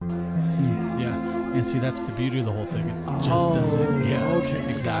And see, that's the beauty of the whole thing. It just doesn't. Yeah. Okay.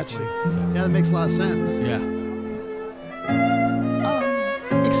 Exactly. Gotcha. Yeah, that makes a lot of sense. Yeah.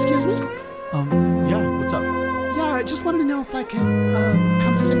 Excuse me? Yeah. What's up? Yeah, I just wanted to know if I could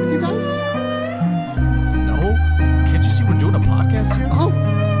come sit with you guys. No. Can't you see we're doing a podcast here? Oh.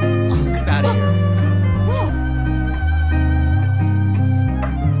 Get out of here. Well.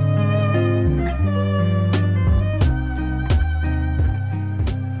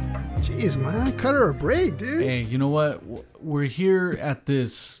 Jeez, man. Cut her a break, dude. Hey, you know what? We're here at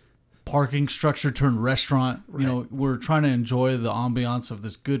this parking structure turned restaurant. Right. You know, we're trying to enjoy the ambiance of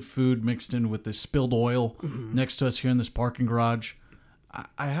this good food mixed in with this spilled oil next to us here in this parking garage.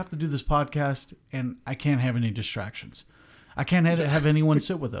 I have to do this podcast, and I can't have any distractions. I can't have anyone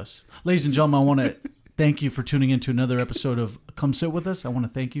sit with us. Ladies and gentlemen, I want to thank you for tuning into another episode of Come Sit With Us. I want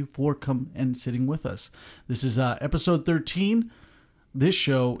to thank you for come and sitting with us. This is episode 13. This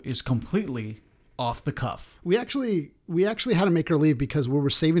show is completely off the cuff. We actually had to make her leave because we were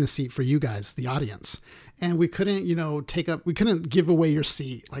saving a seat for you guys, the audience, and we couldn't, we couldn't give away your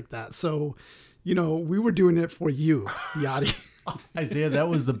seat like that. So, we were doing it for you, the audience. Isaiah, that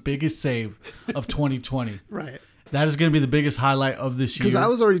was the biggest save of 2020. Right. That is going to be the biggest highlight of this year. Because I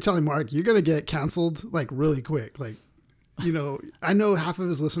was already telling Mark, you're going to get canceled like really quick. Like, I know half of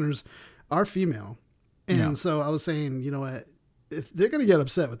his listeners are female. And so I was saying, you know what, if they're going to get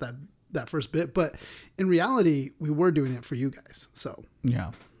upset with that first bit, but in reality, we were doing it for you guys. So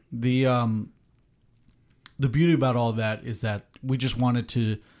yeah, the beauty about all that is that we just wanted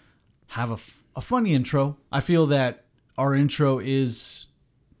to have a funny intro. I feel that our intro is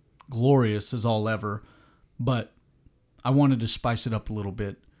glorious as all ever, but I wanted to spice it up a little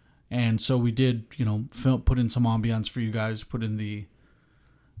bit, and so we did. Put in some ambiance for you guys. Put in the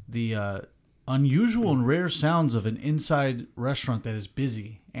unusual and rare sounds of an inside restaurant that is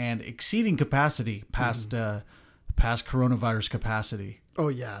busy and exceeding capacity past coronavirus capacity. Oh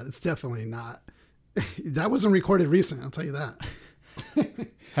yeah, it's definitely not. That wasn't recorded recent, I'll tell you that.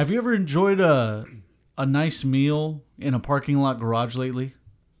 Have you ever enjoyed a nice meal in a parking lot garage lately?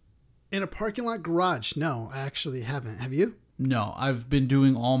 In a parking lot garage? No, I actually haven't. Have you? No, I've been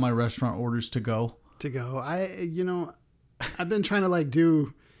doing all my restaurant orders to go. I've been trying to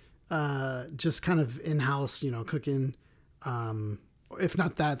do just kind of in-house, cooking. If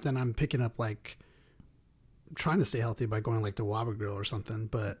not that, then I'm picking up trying to stay healthy by going to Waba Grill or something.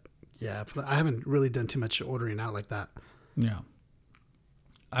 But yeah, I haven't really done too much ordering out like that. Yeah.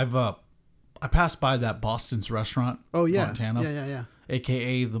 I passed by that Boston's restaurant. Oh yeah. Fontana. Yeah.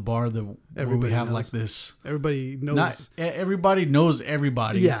 AKA the bar where we have knows. This. Everybody knows. Not everybody knows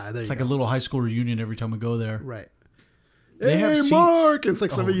everybody. Yeah. It's like a little high school reunion every time we go there. Right. They have seats. Mark! It's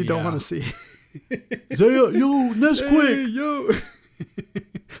like somebody you don't want to see. Zaya, yo, Nesquik. Hey, yo.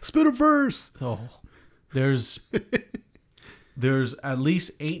 Spit a verse. Oh, there's at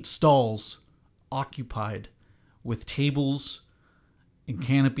least 8 stalls occupied with tables and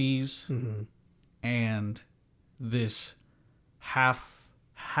canopies and this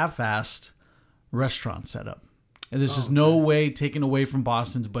half-assed restaurant setup. And this is no way taken away from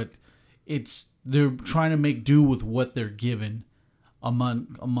Boston's, but they're trying to make do with what they're given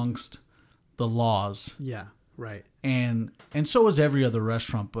amongst the laws. Yeah, right. And so is every other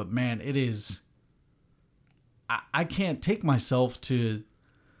restaurant, but man, it is. I can't take myself to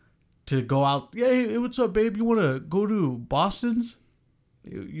go out. Yeah, hey, what's up, babe? You want to go to Boston's?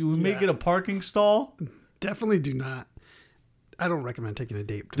 You may get a parking stall. Definitely do not. I don't recommend taking a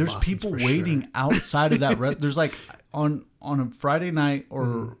date to There's Boston's people waiting outside of that. There's on a Friday night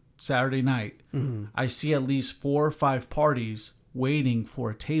or Saturday night, I see at least 4 or 5 parties waiting for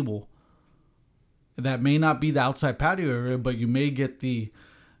a table. That may not be the outside patio area, but you may get the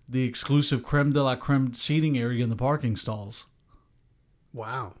exclusive creme de la creme seating area in the parking stalls.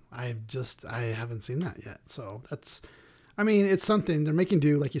 Wow. I haven't seen that yet. So it's something. They're making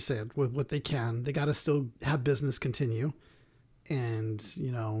do, like you said, with what they can. They got to still have business continue. And,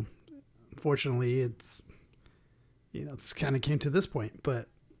 unfortunately it's kind of came to this point, but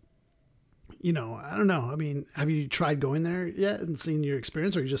I don't know. I mean, have you tried going there yet and seen your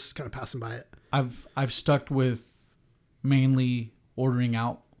experience, or are you just kind of passing by it? I've stuck with mainly ordering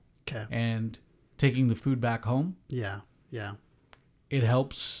out and taking the food back home. Yeah. It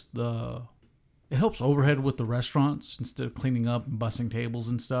helps overhead with the restaurants instead of cleaning up and bussing tables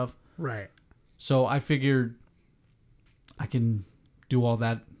and stuff. Right. So I figured I can do all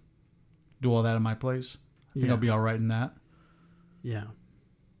that in my place. I think I'll be all right in that. Yeah.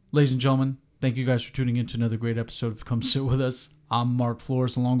 Ladies and gentlemen, thank you guys for tuning in to another great episode of Come Sit With Us. I'm Mark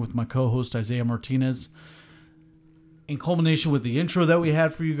Flores along with my co-host Isaiah Martinez. in culmination with the intro that we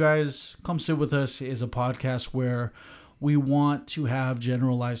had for you guys, Come Sit With Us is a podcast where we want to have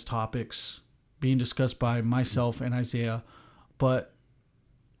generalized topics being discussed by myself and Isaiah, but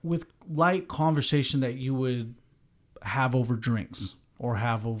with light conversation that you would have over drinks or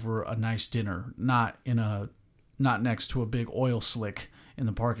have over a nice dinner, not next to a big oil slick in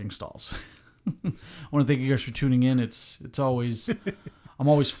the parking stalls. I want to thank you guys for tuning in. It's always, I'm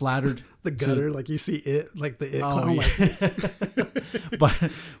always flattered. The gutter, like you see it, like the it clown, yeah.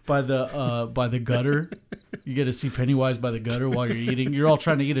 by the gutter, you get to see Pennywise by the gutter while you're eating. You're all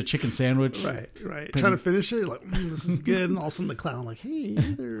trying to eat a chicken sandwich, right. Trying to finish it, you're like, this is good, and all of a sudden the clown, like, hey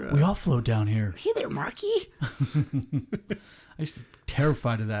there, we all float down here. Hey there, Marky. I used to be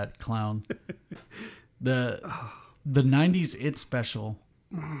terrified of that clown. The 90s It special.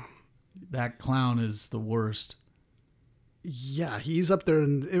 That clown is the worst. Yeah, he's up there,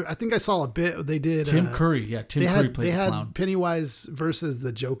 and I think I saw a bit. They did Tim Curry. Yeah, Tim Curry played the clown. They had Pennywise versus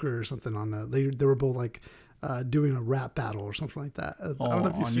the Joker or something on that. They were both like doing a rap battle or something like that. I don't know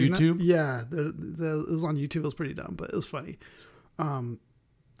if you've seen YouTube? That. Yeah, it was on YouTube. It was pretty dumb, but it was funny. I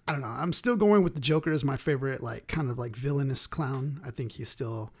don't know. I'm still going with the Joker as my favorite, like kind of like villainous clown. I think he's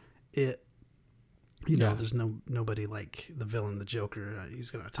still it. You know, there's nobody like the villain, the Joker.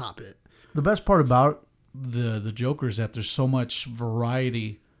 He's gonna top it. The best part about the Joker is that there's so much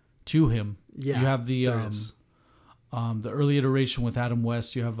variety to him. Yeah, you have the early iteration with Adam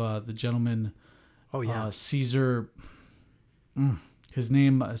West. You have the gentleman. Oh yeah, Caesar. His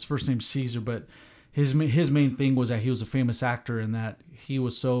first name's Caesar, but his main thing was that he was a famous actor and that he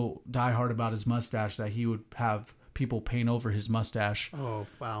was so diehard about his mustache that he would have people paint over his mustache. Oh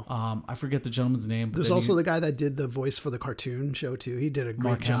wow! I forget the gentleman's name. But there's also the guy that did the voice for the cartoon show too. He did a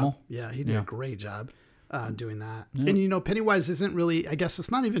great Mark job. Hamill? Yeah, he did a great job doing that. Yeah. And you know, Pennywise isn't really. I guess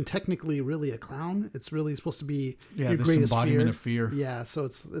it's not even technically really a clown. It's really supposed to be your greatest embodiment of fear. Yeah, so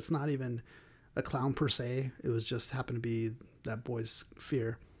it's not even a clown per se. It was just happened to be that boy's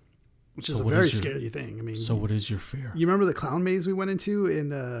fear, which is a very scary thing. I mean, so what is your fear? You remember the clown maze we went into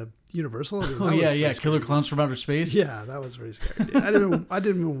in Universal? I mean, yeah, Killer Clowns from Outer Space. Yeah, that was very scary. I didn't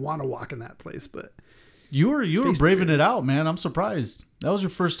even want to walk in that place, but you were braving it out, man. I'm surprised. That was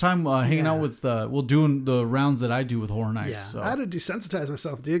your first time hanging out with doing the rounds that I do with Horror Nights. Yeah, so. I had to desensitize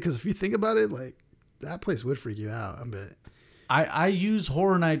myself, dude, because if you think about it, like that place would freak you out. I bet. I use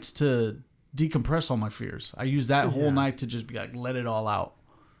Horror Nights to decompress all my fears. I use that whole night to just be like, let it all out.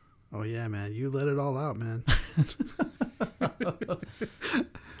 Oh yeah, man, you let it all out, man.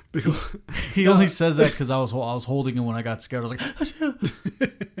 He only says that because I was holding him when I got scared. I was like,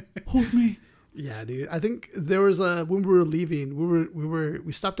 hold me. Yeah, dude. I think there was when we were leaving,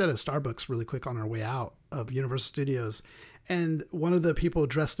 we stopped at a Starbucks really quick on our way out of Universal Studios, and one of the people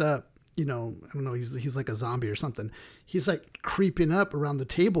dressed up, you know, I don't know, he's like a zombie or something. He's like creeping up around the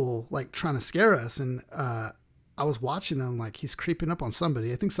table, like trying to scare us, and I was watching him, like he's creeping up on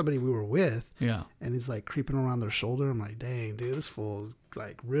somebody. I think somebody we were with. Yeah. And he's like creeping around their shoulder. I'm like, dang, dude, this fool is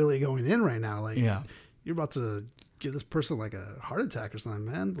like really going in right now. Like, you're about to give this person like a heart attack or something,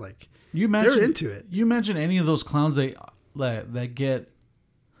 man. Like, they're into it. You imagine any of those clowns that get,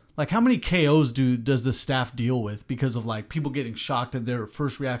 like, how many KOs does the staff deal with because of like people getting shocked and their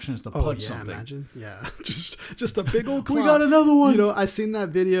first reaction is to punch something? Imagine. Yeah. just a big old clown. We got another one. You know, I seen that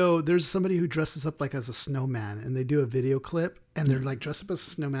video. There's somebody who dresses up like as a snowman, and they do a video clip, and they're like dressed up as a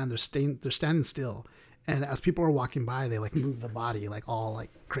snowman. They're standing still, and as people are walking by, they like move the body like all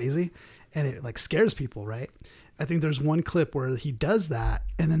like crazy, and it like scares people, right? I think there's one clip where he does that,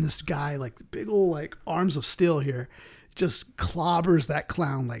 and then this guy, like big old like arms of steel here, just clobbers that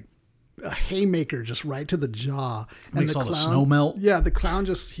clown like a haymaker just right to the jaw. And makes the all clown, the snow melt. Yeah, the clown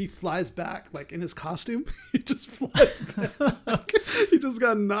he flies back like in his costume. He just flies back. He just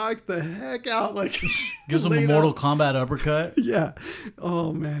got knocked the heck out. Like gives him a Mortal Kombat uppercut. Yeah.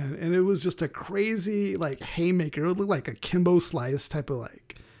 Oh man. And it was just a crazy like haymaker. It looked like a Kimbo Slice type of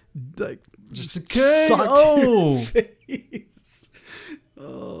like just a KO. Face.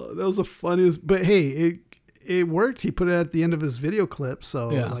 Oh, that was the funniest. But hey, it worked. He put it at the end of his video clip, so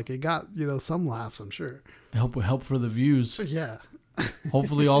like it got, you know, some laughs, I'm sure. Help for the views. Yeah.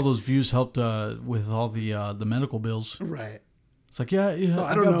 Hopefully all those views helped with all the medical bills. Right. It's like, I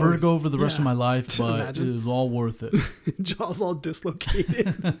got vertigo for the rest of my life, but it was all worth it. Jaw's all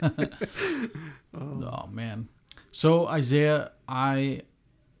dislocated. Oh man. So Isaiah,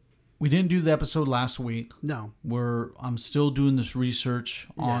 we didn't do the episode last week. No. I'm still doing this research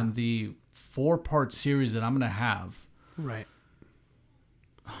on the 4-part series that I'm going to have. Right.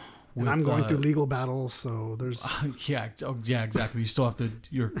 And I'm going through legal battles, so there's... yeah, exactly. You still have to...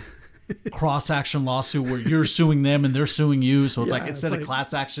 cross action lawsuit where you're suing them and they're suing you. So it's Yeah, like instead it's of like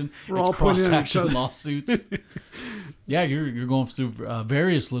class action, we're it's all pointing cross at each action other. lawsuits. Yeah, you're going through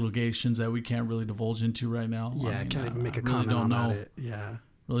various litigations that we can't really divulge into right now. Yeah, I mean, can't even make a really comment don't about know. it. Yeah,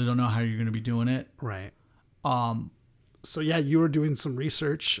 Really don't know how you're going to be doing it. right. Um, So yeah, you were doing some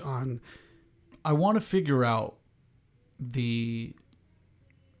research on. I want to figure out the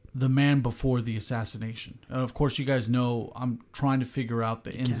man before the assassination. Of course, you guys know I'm trying to figure out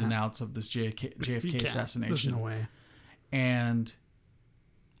the ins and outs of this JFK You can't. assassination. There's no way. And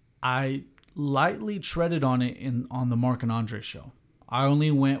I lightly treaded on it on the Mark and Andre show. I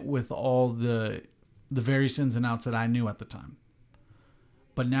only went with all the various ins and outs that I knew at the time.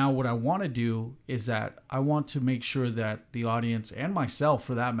 But now what I want to do is that I want to make sure that the audience, and myself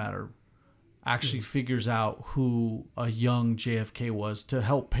for that matter, actually figures out who a young JFK was to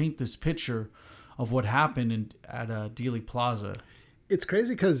help paint this picture of what happened at Dealey Plaza. It's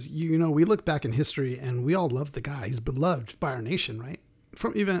crazy because we look back in history and we all love the guy. He's beloved by our nation, right?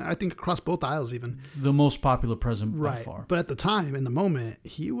 From even I think across both aisles, even The most popular president by right. far. But at the time, in the moment,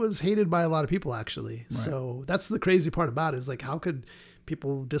 he was hated by a lot of people. Actually, so that's the crazy part about it. Is like how could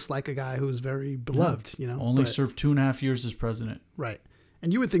people dislike a guy who's very beloved? Only served 2.5 years as president. Right.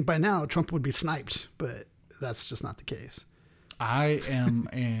 And you would think by now Trump would be sniped, but that's just not the case. I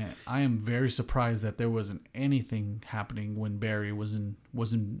am very surprised that there wasn't anything happening when Barry was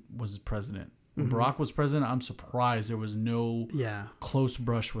president. When Barack was president, I'm surprised there was no close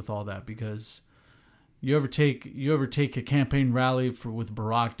brush with all that, because you ever take a campaign rally with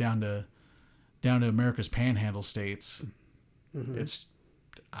Barack down to America's Panhandle states, it's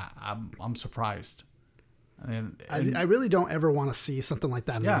I'm surprised. And I really don't ever want to see something like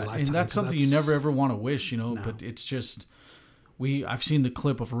that in my lifetime. And that's something you never ever want to wish, No. But it's just I've seen the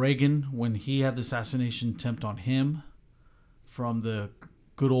clip of Reagan when he had the assassination attempt on him from the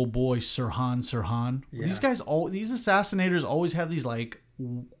good old boy Sirhan Sirhan. Yeah. These assassinators always have these like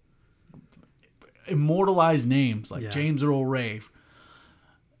immortalized names like James Earl Ray,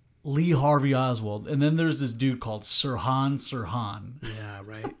 Lee Harvey Oswald, and then there's this dude called Sirhan Sirhan. Yeah,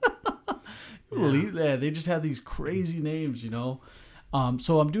 right. Believe that they just have these crazy names,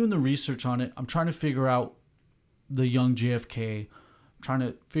 So I'm doing the research on it. I'm trying to figure out the young JFK, trying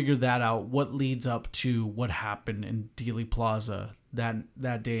to figure that out. What leads up to what happened in Dealey Plaza that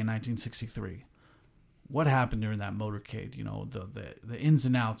day in 1963? What happened during that motorcade? The ins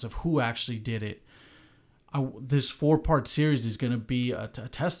and outs of who actually did it. This 4-part series is going to be a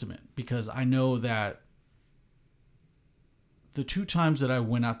testament, because I know that the 2 times that I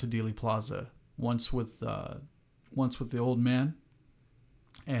went out to Dealey Plaza, once with the old man,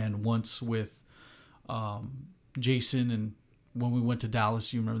 and once with Jason, and when we went to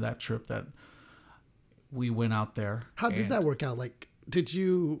Dallas, you remember that trip that we went out there. How did that work out? Like, did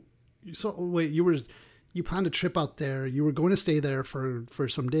you? So wait, you planned a trip out there. You were going to stay there for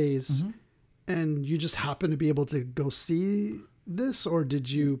some days, and you just happened to be able to go see this, or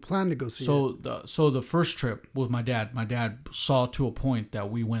did you plan to go see it? So the first trip with my dad saw to a point that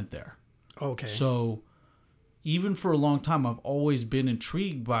we went there. Okay. So even for a long time, I've always been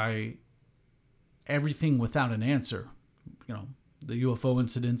intrigued by everything without an answer. The UFO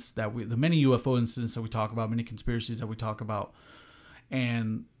incidents the many UFO incidents that we talk about, many conspiracies that we talk about,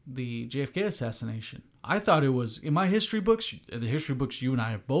 and the JFK assassination. I thought it was, in my history books, the history books you and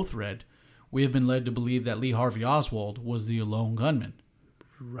I have both read, we have been led to believe that Lee Harvey Oswald was the lone gunman.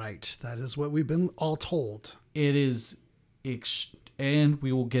 Right. That is what we've been all told. It is, and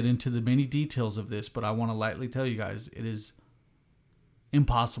we will get into the many details of this, but I want to lightly tell you guys, it is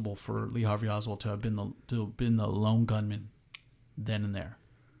impossible for Lee Harvey Oswald to have been the lone gunman then and there.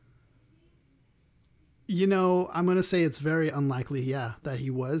 I'm going to say it's very unlikely, that he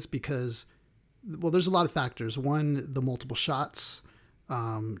was, because, there's a lot of factors. 1, the multiple shots.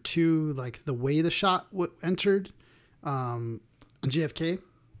 2, like the way the shot entered on JFK.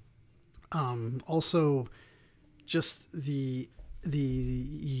 Also, just the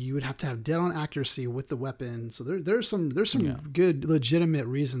you would have to have dead on accuracy with the weapon. So there's some good legitimate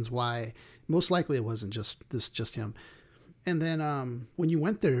reasons why most likely it wasn't just him. And then when you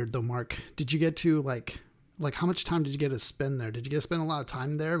went there though, Mark, did you get to like how much time did you get to spend there? Did you get to spend a lot of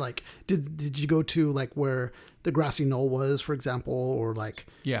time there? Like did you go to like where the grassy knoll was, for example, or like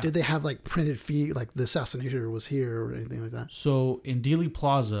did they have like printed feet like the assassinator was here or anything like that? So in Dealey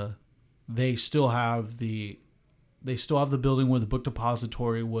Plaza, they still have the building where the book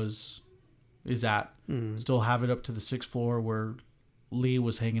depository is at. Still have it up to the 6th floor where Lee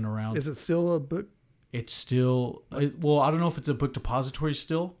was hanging around. Is it still a book It's still well. I don't know if it's a book depository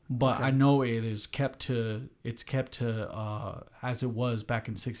still, but Okay. I know it is kept to. It's kept to as it was back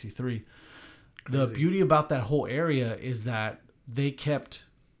in '63. The Crazy. beauty about that whole area is that they kept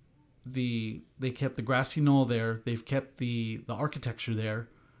the grassy knoll there. They've kept the architecture there,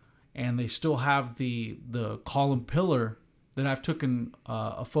 and they still have the column pillar that I've taken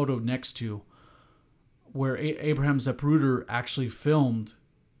a photo next to, where Abraham Zapruder actually filmed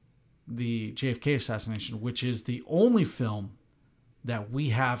the JFK assassination, which is the only film that we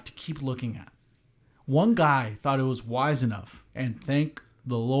have to keep looking at. One guy thought it was wise enough, and thank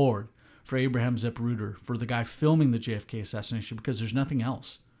the Lord for Abraham Zapruder, for the guy filming the JFK assassination, because there's nothing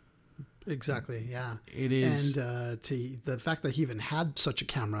else. Exactly. Yeah. It is. And to the fact that he even had such a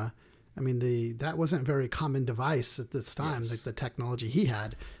camera, I mean, that wasn't a very common device at this time. Yes. Like the technology he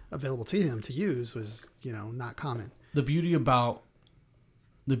had available to him to use was, not common. The beauty about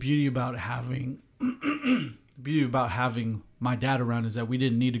having my dad around is that we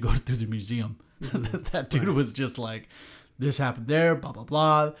didn't need to go through the museum. That dude was just like, this happened there, blah blah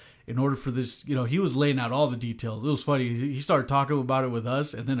blah. In order for this, he was laying out all the details. It was funny. He started talking about it with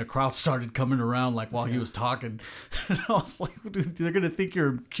us, and then a crowd started coming around like while he was talking. And I was like, dude, they're gonna think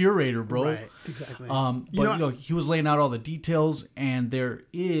you're a curator, bro. Right. Exactly. But he was laying out all the details, and there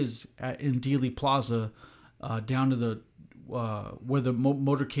is in Dealey Plaza, down to the where the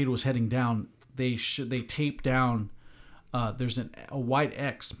motorcade was heading down. They taped down. There's a white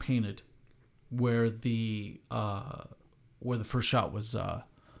X painted where the first shot was.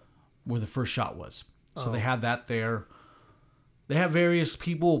 So they had that there. They have various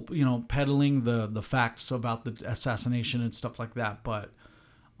people, peddling the facts about the assassination and stuff like that. But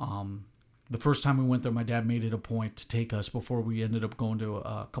the first time we went there, my dad made it a point to take us before we ended up going to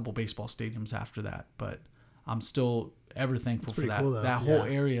a couple baseball stadiums after that. But I'm still ever thankful for that. Cool, though. That whole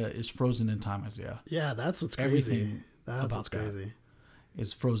area is frozen in time, Isaiah. Yeah, that's what's crazy. Everything That's about what's crazy.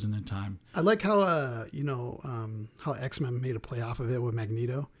 Is frozen in time. I like how how X-Men made a play off of it with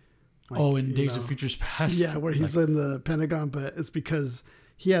Magneto. Like, in Days of Futures Past. Yeah, where he's in the Pentagon, but it's because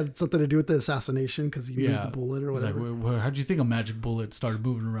he had something to do with the assassination because he moved the bullet or whatever. Like, how'd you think a magic bullet started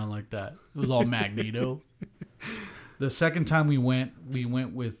moving around like that? It was all Magneto. The second time we went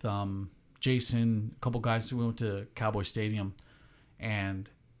with Jason, a couple guys who went to Cowboy Stadium, and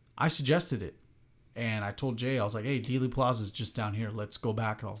I suggested it. And I told Jay, I was like, hey, Dealey Plaza is just down here. Let's go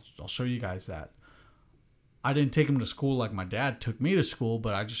back and I'll show you guys that. I didn't take him to school like my dad took me to school,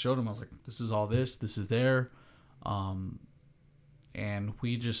 but I just showed him. I was like, this is all this is there. And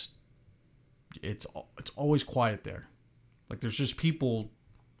we just, it's always quiet there. Like there's just people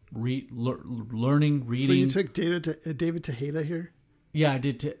learning, reading. So you took David Tejeda here? Yeah, I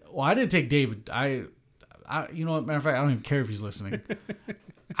did. I didn't take David. I, you know what, matter of fact, I don't even care if he's listening.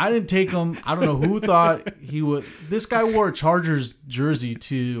 I didn't take him. I don't know who thought he would. This guy wore a Chargers jersey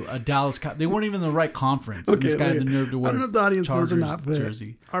to a Dallas. They weren't even in the right conference. Okay, and this guy had the nerve to wear I don't know if the audience knows or Chargers not, but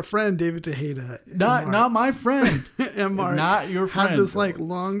jersey. our friend David Tejeda, Not my friend. and Mark not your friend. had this like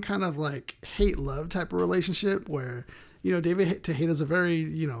long kind of like hate-love type of relationship where David Tejeda's a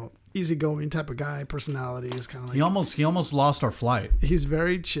very easygoing type of guy. Personality is kind of like he almost lost our flight. he's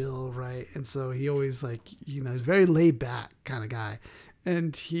very chill, right? And so he always he's very laid back kind of guy.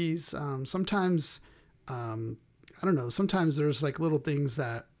 And he's sometimes, I don't know, sometimes there's like little things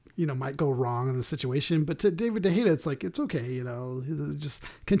that, might go wrong in the situation. But to David Tejeda, it's like, it's okay, just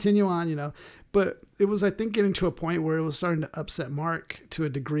continue on, But it was, I think, getting to a point where it was starting to upset Mark to a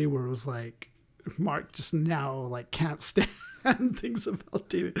degree where it was like, Mark just now like can't stand things about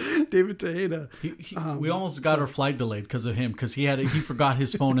David Tejeda. We almost got our flight delayed because of him, because he forgot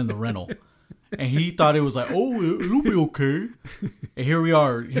his phone in the rental. And he thought it was like, oh, it'll be okay. And here we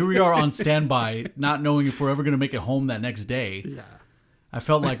are on standby, not knowing if we're ever going to make it home that next day. Yeah. I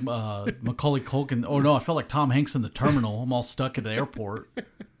felt like Macaulay Culkin. Oh, no, I felt like Tom Hanks in The Terminal. I'm all stuck at the airport.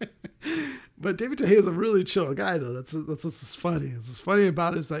 But David Tejeda is a really chill guy, though. That's what's funny. What's funny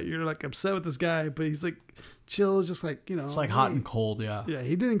about it is that you're like upset with this guy, but he's like chill, just like, It's like hot and cold, yeah. Yeah,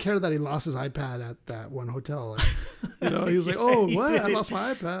 he didn't care that he lost his iPad at that one hotel. Like, he was like, oh, what? I lost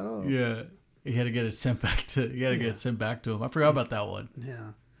my iPad. Oh. Yeah. He had to get it sent back to. Get it sent back to him. I forgot about that one.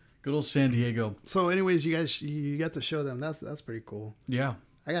 Yeah. Good old San Diego. So, anyways, you got to show them. That's pretty cool. Yeah.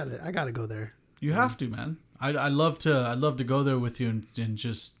 I gotta go there. You have to, man. I'd love to go there with you and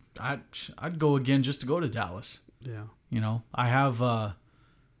just I'd go again just to go to Dallas. Yeah. I have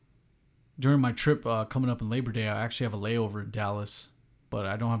during my trip coming up in Labor Day, I actually have a layover in Dallas, but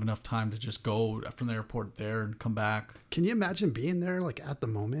I don't have enough time to just go from the airport there and come back. Can you imagine being there like at the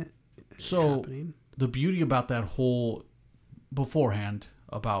moment? So happening? The beauty about that whole beforehand,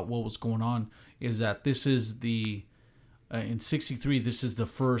 about what was going on is that this is the in '63. This is the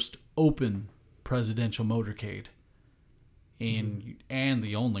first open presidential motorcade, and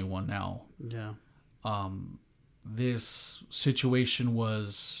the only one now. Yeah. This situation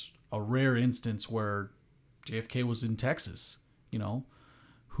was a rare instance where JFK was in Texas. You know,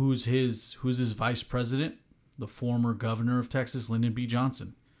 who's his vice president? The former governor of Texas, Lyndon B.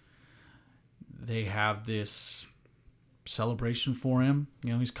 Johnson. They have this celebration for him.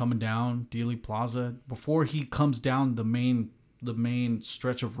 You know, he's coming down Dealey Plaza. Before he comes down the main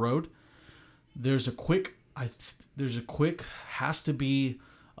stretch of road, there's a quick has to be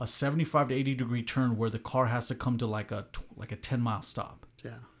a 75 to 80 degree turn where the car has to come to like a 10-mile stop.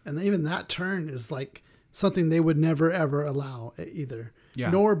 Yeah. And even that turn is like something they would never ever allow either. Yeah.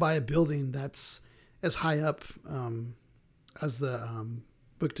 Nor by a building that's as high up as the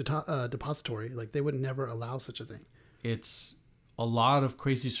book depository. Like they would never allow such a thing. It's a lot of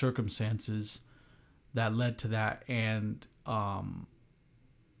crazy circumstances that led to that, and or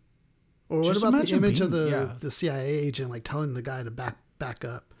what about the image of the CIA agent like telling the guy to back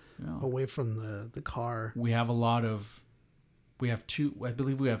up away from the car? We have two. I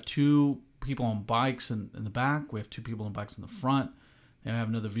believe we have two people on bikes in the back. We have two people on bikes in the front. They have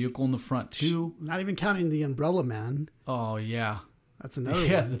another vehicle in the front too. Not even counting the umbrella man. Oh yeah, that's another one.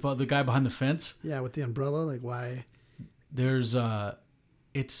 Yeah, the guy behind the fence. Yeah, with the umbrella. Like why? There's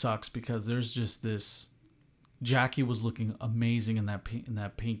it sucks because there's just this. Jackie was looking amazing in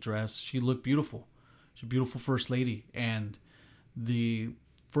that pink dress. She looked beautiful. She's a beautiful first lady. And the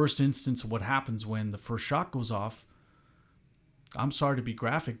first instance of what happens when the first shot goes off, I'm sorry to be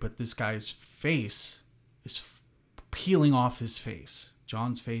graphic, but this guy's face is peeling off his face.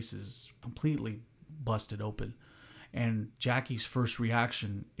 John's face is completely busted open. And Jackie's first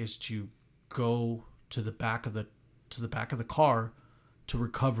reaction is to go to the back of the car to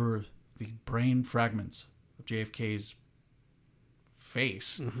recover the brain fragments of JFK's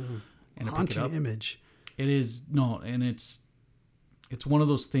face and to pick it up. Image. It is and it's one of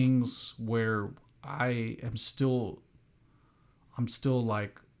those things where I'm still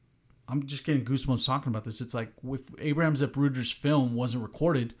like, I'm just getting goosebumps talking about this. It's like with Abraham Zapruder's film wasn't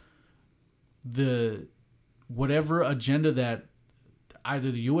recorded, whatever agenda that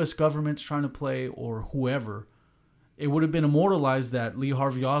either the U.S. government's trying to play or whoever, it would have been immortalized that Lee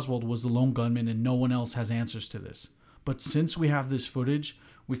Harvey Oswald was the lone gunman and no one else has answers to this. But since we have this footage,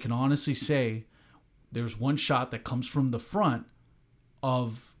 we can honestly say there's one shot that comes from the front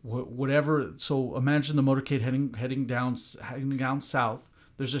of whatever. So imagine the motorcade heading down south.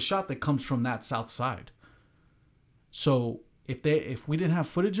 There's a shot that comes from that south side. So if we didn't have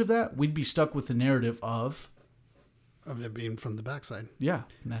footage of that, we'd be stuck with the narrative of it being from the backside. Yeah,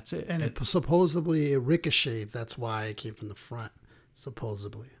 and that's it. And it supposedly ricocheted. That's why it came from the front.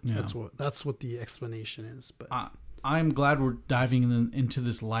 Supposedly, yeah. That's what the explanation is. But I'm glad we're diving into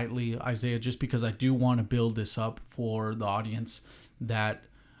this lightly, Isaiah, just because I do want to build this up for the audience that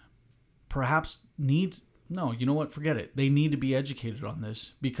perhaps needs. No, you know what? Forget it. They need to be educated on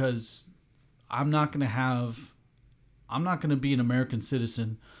this because I'm not going to be an American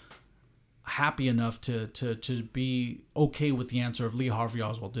citizen happy enough to be okay with the answer of Lee Harvey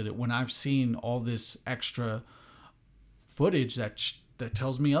Oswald did it when I've seen all this extra footage that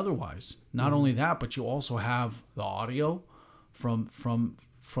tells me otherwise. Not only that, but you also have the audio from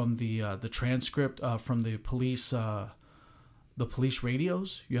the transcript from the police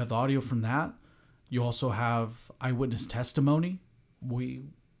radios. You have the audio from that. You also have eyewitness testimony.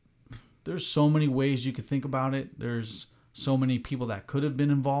 There's so many ways you could think about it. There's so many people that could have been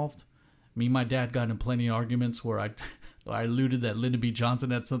involved. Me and my dad got in plenty of arguments where I alluded that Lyndon B.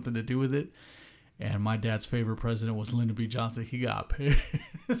 Johnson had something to do with it. And my dad's favorite president was Lyndon B. Johnson. He got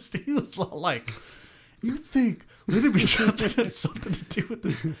pissed. He was like, you think Lyndon B. Johnson had something to do with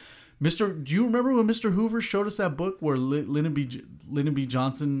this? Do you remember when Mr. Hoover showed us that book where Lyndon B.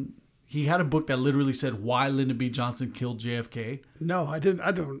 Johnson, he had a book that literally said why Lyndon B. Johnson killed JFK? No, I didn't.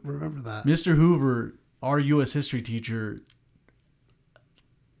 I don't remember that. Mr. Hoover, our U.S. history teacher,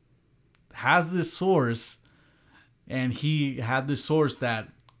 has this source, and he had this source that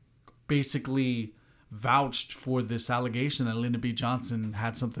basically vouched for this allegation that Lyndon B. Johnson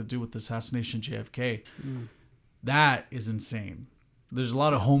had something to do with the assassination of JFK. That is insane. There's a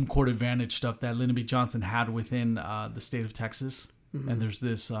lot of home court advantage stuff that Lyndon B. Johnson had within the state of Texas. And there's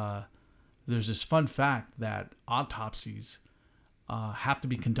this fun fact that autopsies have to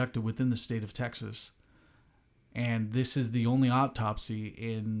be conducted within the state of Texas. And this is the only autopsy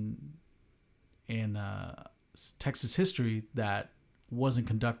in Texas history that wasn't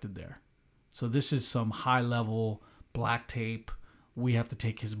conducted there. So this is some high level black tape, we have to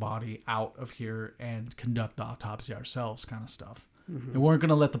take his body out of here and conduct the autopsy ourselves, kind of stuff. Mm-hmm. And we're going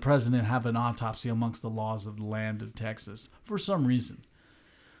to let the president have an autopsy amongst the laws of the land of Texas for some reason.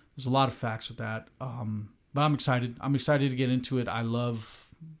 There's a lot of facts with that. But I'm excited. I'm excited to get into it. I love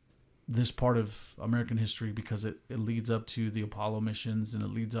this part of American history because it leads up to the Apollo missions, and it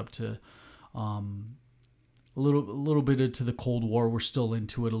leads up to a little bit into the Cold War. We're still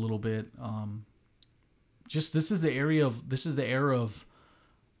into it a little bit. This is the era of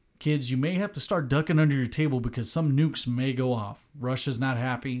kids. You may have to start ducking under your table because some nukes may go off. Russia's not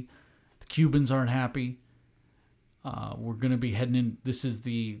happy. The Cubans aren't happy. We're going to be heading in. This is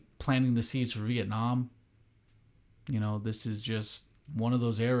the planting the seeds for Vietnam. You know, this is just one of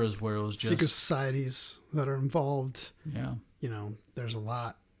those eras where it was just secret societies that are involved. Yeah. You know, there's a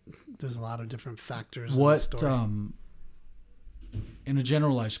lot of different factors. What, in the story. In a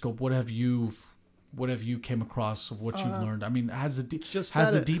generalized scope, what have you came across of what you've learned? I mean, has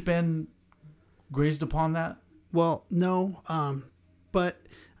the deep end grazed upon that? Well, no. But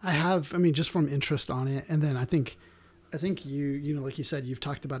I have, I mean, just from interest on it. And then I think you know, like you said, you've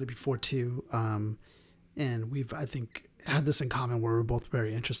talked about it before too. And we've, I think, had this in common where we're both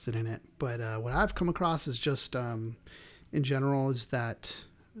very interested in it. But what I've come across is just, in general, is that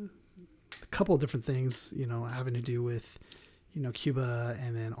a couple of different things, you know, having to do with, you know, Cuba,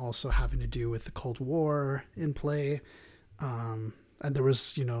 and then also having to do with the Cold War in play. And there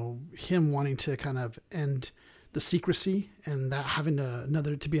was, you know, him wanting to kind of end the secrecy, and that having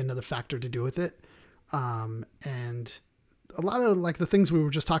to be another factor to do with it. And a lot of like the things we were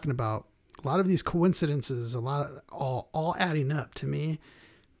just talking about, a lot of these coincidences, all adding up to me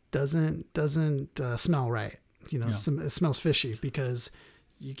doesn't smell right. You know, it smells fishy because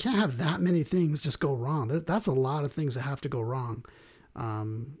you can't have that many things just go wrong. That's a lot of things that have to go wrong.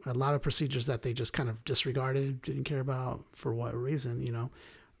 A lot of procedures that they just kind of disregarded, didn't care about for what reason, you know.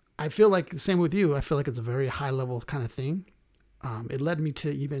 I feel like the same with you. I feel like it's a very high level kind of thing. It led me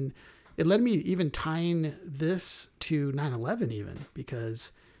even tying this to 9/11 even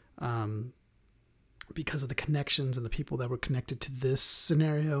because of the connections and the people that were connected to this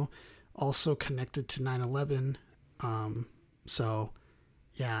scenario also connected to 9/11. So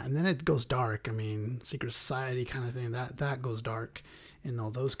yeah. And then it goes dark. I mean, secret society kind of thing that goes dark in all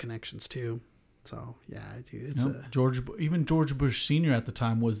those connections too. So yeah, dude, it's George Bush Sr. at the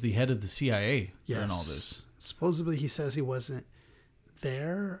time was the head of the CIA during all this. Supposedly he says he wasn't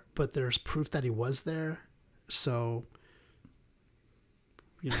there, but there's proof that he was there. So,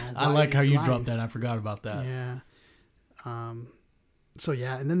 you know, I like how you dropped that. I forgot about that. Yeah. So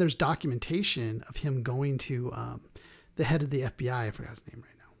yeah, and then there's documentation of him going to the head of the FBI. I forgot his name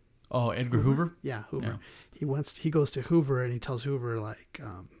right now. Oh, Edgar Hoover? Yeah, Hoover. Yeah. He goes to Hoover and he tells Hoover like,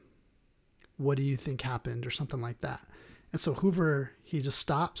 what do you think happened or something like that. And so Hoover, he just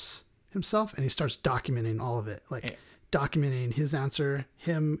stops himself and he starts documenting all of it, like documenting his answer.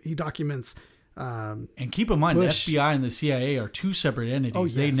 He documents. And keep in mind, Bush. The FBI and the CIA are two separate entities. Oh,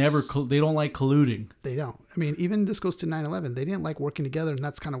 yes. They don't like colluding. They don't. I mean, even this goes to 9/11. They didn't like working together, and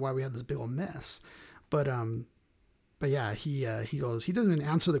that's kind of why we had this big old mess. But yeah, he goes. He doesn't even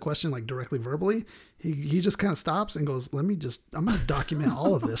answer the question like directly verbally. He just kind of stops and goes, I'm gonna document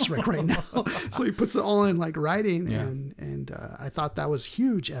all of this right now. So he puts it all in like writing, and I thought that was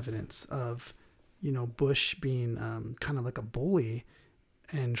huge evidence of, you know, Bush being kind of like a bully.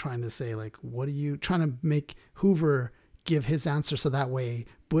 And trying to say, like, what are you trying to make Hoover give his answer so that way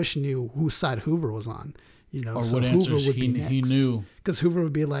Bush knew whose side Hoover was on, you know, or so what Hoover answers would be next. He knew. Because Hoover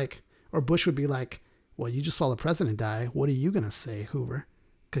would be like, or Bush would be like, well, you just saw the president die. What are you going to say, Hoover?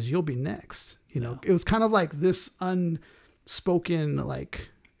 Because you'll be next. You know, it was kind of like this unspoken, like,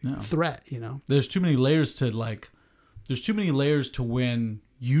 threat, you know. There's too many layers to when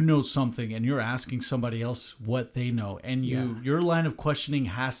you know something and you're asking somebody else what they know, and your line of questioning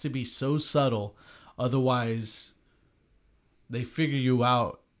has to be so subtle, otherwise they figure you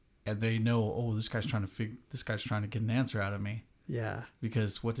out and they know, oh, this guy's trying to get an answer out of me. Yeah.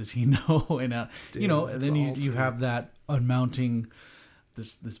 Because what does he know? And Dude, you know, and then you have that unmounting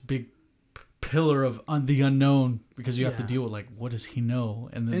this big pillar of the unknown, because you have to deal with like, what does he know?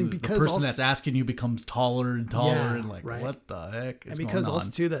 And then the person that's asking you becomes taller and taller, and like, what the heck is going on? And because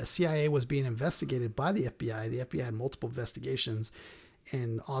also too, the CIA was being investigated by the FBI. The FBI had multiple investigations,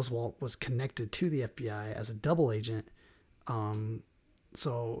 and Oswald was connected to the FBI as a double agent.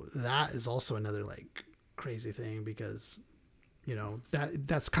 So that is also another like crazy thing, because You know,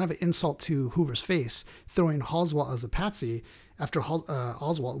 that's kind of an insult to Hoover's face, throwing Oswald as a patsy after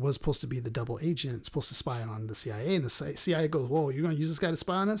Oswald was supposed to be the double agent, supposed to spy on the CIA. And the CIA goes, whoa, you're going to use this guy to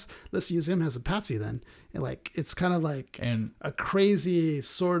spy on us? Let's use him as a patsy then. And like, it's kind of like a crazy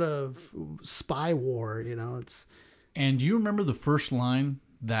sort of spy war, you know? And do you remember the first line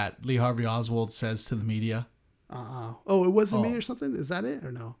that Lee Harvey Oswald says to the media? Oh, it wasn't me or something? Is that it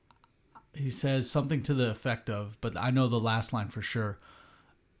or no? He says something to the effect of, but I know the last line for sure.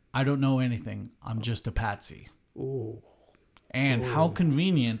 I don't know anything. I'm just a patsy. Ooh. And how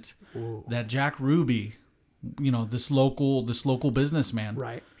convenient that Jack Ruby, you know, this local businessman,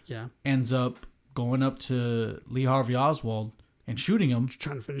 right? Yeah, ends up going up to Lee Harvey Oswald and shooting him,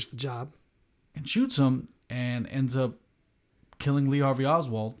 trying to finish the job, and shoots him, and ends up killing Lee Harvey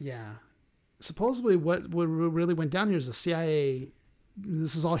Oswald. Yeah. Supposedly, what really went down here is the CIA.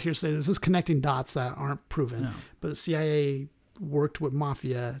 This is all hearsay. This is connecting dots that aren't proven. No. But the CIA worked with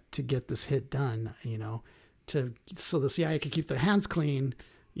Mafia to get this hit done, you know, so the CIA could keep their hands clean,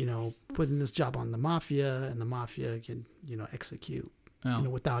 you know, putting this job on the Mafia, and the Mafia can, you know, execute, you know,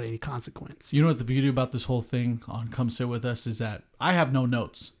 without any consequence. You know what the beauty about this whole thing on Come Sit With Us is that I have no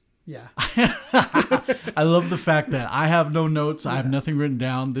notes. Yeah. I love the fact that I have no notes. I have nothing written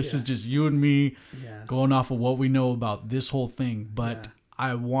down. This is just you and me going off of what we know about this whole thing. But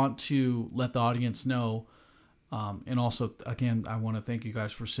I want to let the audience know, and also, again, I want to thank you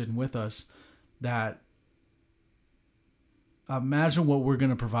guys for sitting with us, that imagine what we're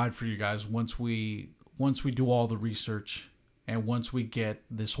going to provide for you guys once we do all the research and once we get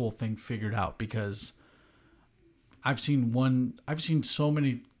this whole thing figured out, because I've seen so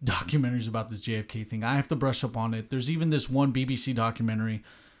many documentaries about this JFK thing. I have to brush up on it. There's even this one BBC documentary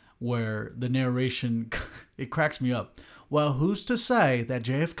where the narration, it cracks me up. Well, who's to say that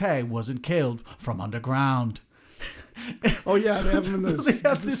JFK wasn't killed from underground? Oh yeah, they have him in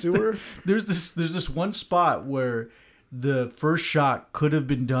the sewer. There's this one spot where the first shot could have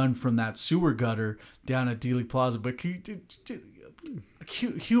been done from that sewer gutter down at Dealey Plaza, but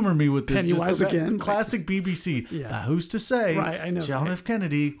humor me with this. Pennywise again. Classic BBC. Yeah. Now, who's to say I know, John F.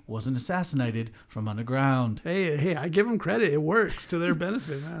 Kennedy wasn't assassinated from underground? Hey, I give them credit. It works to their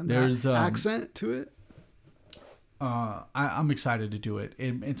benefit, man. There's accent to it. I'm excited to do it.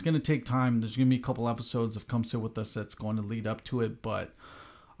 It's going to take time. There's going to be a couple episodes of Come Sit With Us that's going to lead up to it, but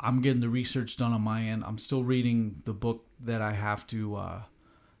I'm getting the research done on my end. I'm still reading the book that I have to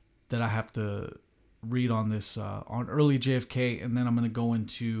read on this on early JFK, and then I'm going to go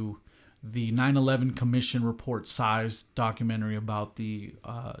into the 9/11 Commission report size documentary about the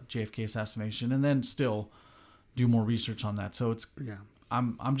JFK assassination, and then still do more research on that. So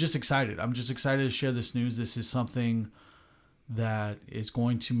I'm just excited. I'm just excited to share this news. This is something that is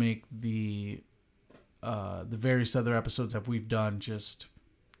going to make the various other episodes that we've done just.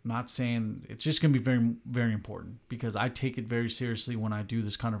 Not saying it's just going to be very, very important, because I take it very seriously when I do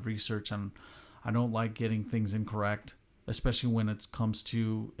this kind of research, and I don't like getting things incorrect, especially when it comes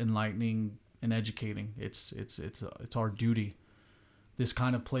to enlightening and educating. It's our duty. This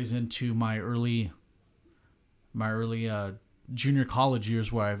kind of plays into my early junior college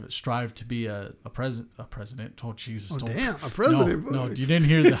years, where I've strived to be a president. Oh Jesus! Damn, a president! No, you didn't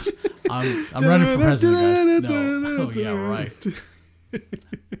hear that. I'm running for president, guys. No. Oh yeah, right.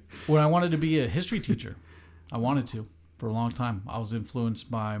 When I wanted to be a history teacher, I wanted to for a long time. I was influenced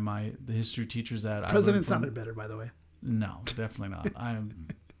by the history teachers that president sounded better, by the way. No, definitely not. I am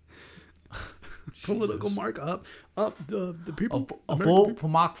political mark up the people. A vote for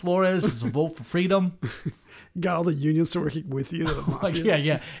Mark Flores is a vote for freedom. Got all the unions to working with you.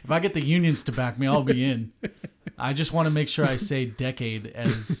 Yeah. If I get the unions to back me, I'll be in. I just want to make sure I say decade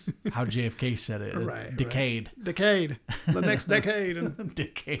as how JFK said it. Right. Decade. Right. Decade. The next decade.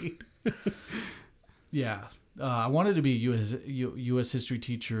 Decade. Yeah. I wanted to be a U.S. history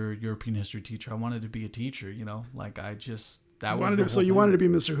teacher, European history teacher. I wanted to be a teacher, you know? Like, So you wanted to be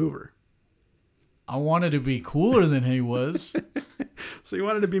Mr. Hoover? I wanted to be cooler than he was. So you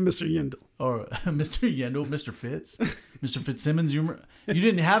wanted to be Mr. Yindel? Or Mr. Yindel, Mr. Fitz, Mr. Fitzsimmons. You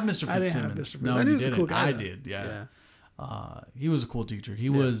didn't have Mr. Fitzsimmons. I didn't have Mr. Fitz. No, you didn't. Cool guy, I did. Yeah. He was a cool teacher. He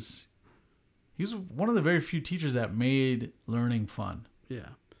was one of the very few teachers that made learning fun. Yeah.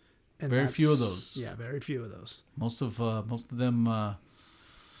 And very few of those. Yeah, very few of those. Most of them got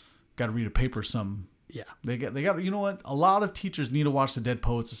to read a paper. Some. Yeah. They got. You know what? A lot of teachers need to watch the Dead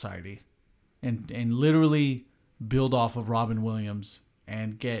Poets Society, and literally build off of Robin Williams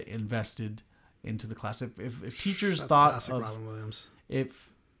and get invested into the class. If teachers thought of Robin Williams. It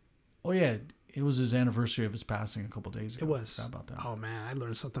was his anniversary of his passing a couple days ago. It was. How about that? Oh man, I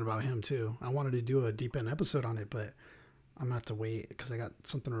learned something about him too. I wanted to do a deep end episode on it, but I'm gonna have to wait because I got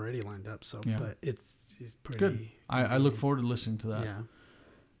something already lined up. So, Yeah. but it's pretty Good. I look forward to listening to that. Yeah.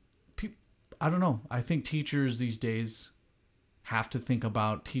 I don't know. I think teachers these days have to think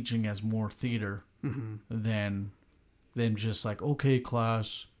about teaching as more theater than just like, okay,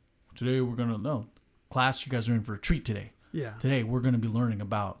 class, today we're gonna class, you guys are in for a treat today. Yeah. Today we're gonna be learning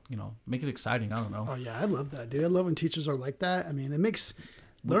about, make it exciting. I don't know. Oh yeah, I love that, dude. I love when teachers are like that. I mean, it makes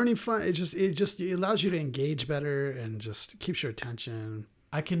learning fun. It allows you to engage better and just keeps your attention.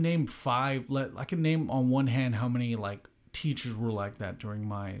 I can name I can name on one hand how many like teachers were like that during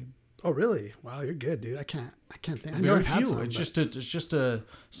my. Oh really? Wow, you're good, dude. I can't think. I know Very I've had few. some, It's but- just to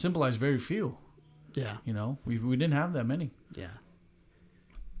symbolize very few. yeah. We didn't have that many. Yeah.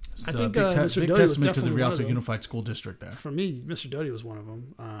 It's I think, big, Mr. big Doty was testament to the definitely one of Rialto them. Unified School District there. For me, Mr. Doty was one of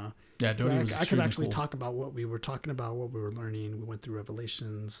them. Yeah, Doty was I could extremely actually cool. talk about what we were talking about, what we were learning. We went through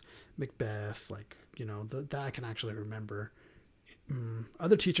Revelations, Macbeth, that I can actually remember.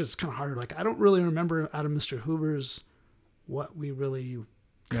 Other teachers, it's kind of harder. Like, I don't really remember out of Mr. Hoover's what we really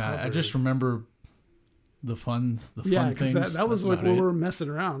Yeah, I covered. just remember the fun Yeah, things. because that was That's like about when it. we were messing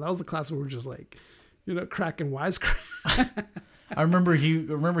around. That was the class where we were just like, cracking wisecrack. I remember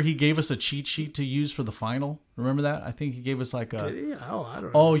he gave us a cheat sheet to use for the final. Remember that? I think he gave us like a. Did he? Oh, I don't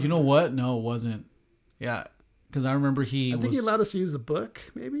know. Oh, you know what? No, it wasn't. Yeah, because I remember I think he allowed us to use the book,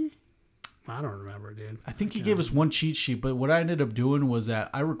 maybe? I don't remember, dude. I think he gave us one cheat sheet, but what I ended up doing was that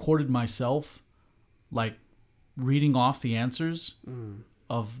I recorded myself, like, reading off the answers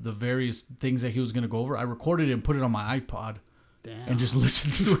of the various things that he was going to go over. I recorded it and put it on my iPod. Damn. And just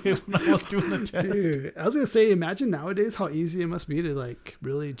listened to it when I was doing the test. Dude, I was gonna say, imagine nowadays how easy it must be to like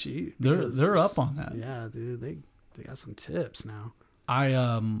really cheat. because They're there's- up on that. Yeah, dude, they got some tips now. I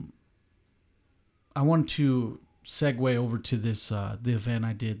want to segue over to this the event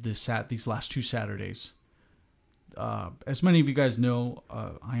I did these last 2 Saturdays. As many of you guys know,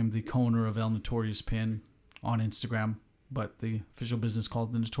 I am the co-owner of El Notorious Pin on Instagram, but the official business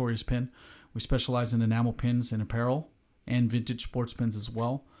called The Notorious Pin. We specialize in enamel pins and apparel and vintage sports pins as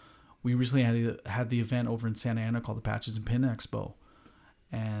well. We recently had the event over in Santa Ana called the Patches and Pin Expo,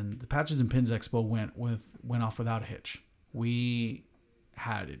 and the Patches and Pins Expo went off without a hitch. We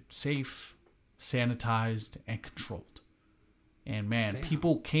had it safe, sanitized, and controlled. And man, Damn.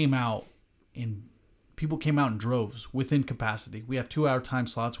 people came out in droves within capacity. We have 2-hour time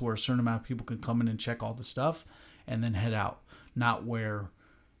slots where a certain amount of people can come in and check all the stuff and then head out. Not where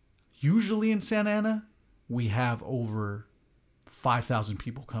usually in Santa Ana we have over 5,000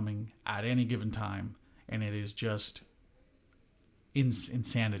 people coming at any given time, and it is just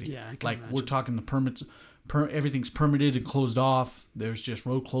insanity. Yeah, I can like we're imagine. talking the permits. Everything's permitted and closed off. There's just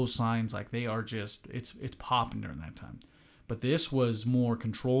road closed signs. Like they are just it's popping during that time. But this was more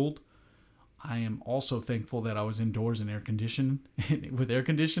controlled. I am also thankful that I was indoors in air conditioning with air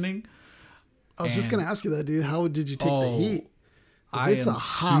conditioning. I was just gonna ask you that, dude. How did you take the heat? 'Cause I it's am a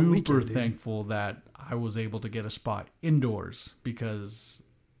hot super weekend, dude. thankful that I was able to get a spot indoors because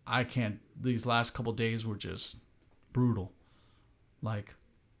I can't. These last couple days were just brutal, like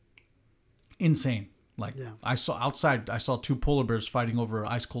insane. Like Yeah. I saw outside, I saw 2 polar bears fighting over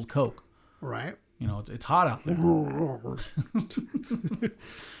ice cold Coke. Right? It's hot out there.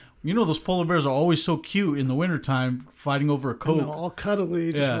 Those polar bears are always so cute in the wintertime fighting over a And Coke. they're all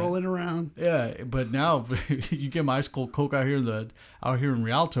cuddly, just Yeah. rolling around. Yeah, but now you get my ice cold Coke out here in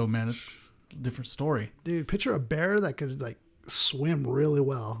Rialto, man, it's a different story. Dude, picture a bear that could like swim really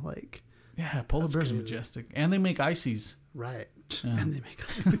well. Like, Yeah, polar That's bears are crazy. majestic, and they make ices. right. Yeah. And they make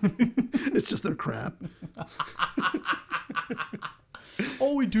it's just their crap.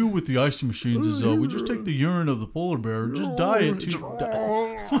 All we do with the icy machines is we just take the urine of the polar bear, just dye it to.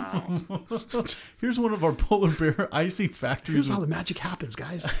 Here's one of our polar bear icy factories. Here's how the magic happens,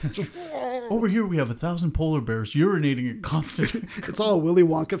 guys. Over here we have 1,000 polar bears urinating at constant. It's all a Willy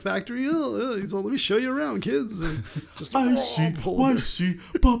Wonka factory. He's all, let me show you around, kids. And just Icy, polar bear. icy,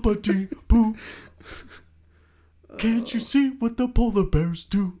 Papa Dee Boo. Can't you see what the polar bears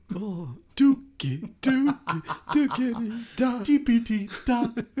do? Oh, dookie, dookity, da. DPT da.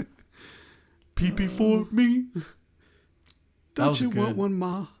 PP for me. That was Don't you want good. one,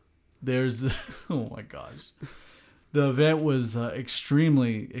 Ma? There's, oh my gosh, the event was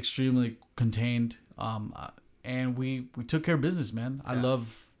extremely contained, and we took care of business, man. I Yeah.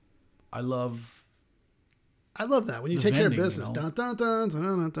 love. I love that when you The take care of vending, business. you know? Dun, dun, dun, dun,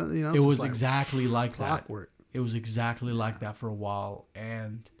 dun, dun, It it's was just like exactly like that. clockwork. It was exactly like that for a while,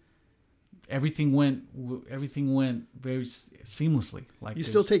 and everything went very seamlessly. Like You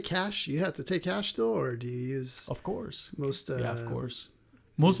still take cash? You have to take cash still, or do you use of course. most? Yeah, of course.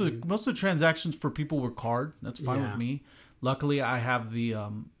 Most of the transactions for people were card. That's fine Yeah. with me. Luckily, I have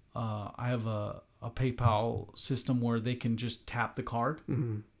a PayPal system where they can just tap the card.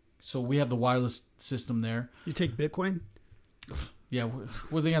 Mm-hmm. So we have the wireless system there. You take Bitcoin? Yeah,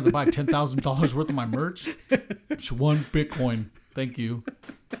 what they have to buy $10,000 worth of my merch? Just one Bitcoin, thank you.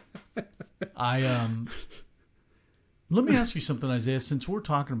 Let me ask you something, Isaiah. Since we're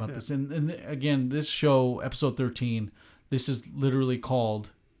talking about this, and again, this show, episode 13, this is literally called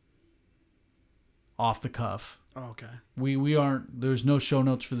Off the Cuff. Oh, okay. We aren't. There's no show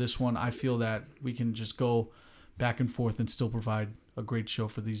notes for this one. I feel that we can just go back and forth and still provide a great show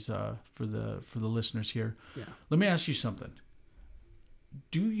for these for the listeners here. Yeah. Let me ask you something.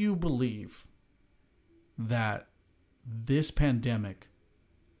 Do you believe that this pandemic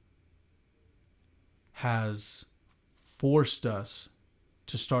has forced us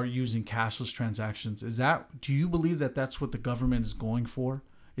to start using cashless transactions? Do you believe that that's what the government is going for?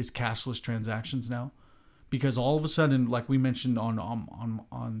 Is cashless transactions now? Because all of a sudden, like we mentioned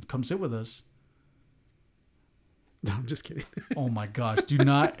on Come Sit With Us. No, I'm just kidding. Oh my gosh, do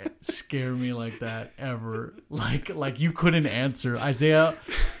not scare me like that ever. Like you couldn't answer. Isaiah,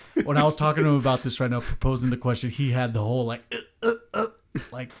 when I was talking to him about this right now, proposing the question, he had the whole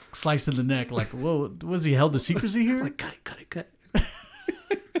like slice in the neck. Like, whoa, was he held to secrecy here? Like, cut it.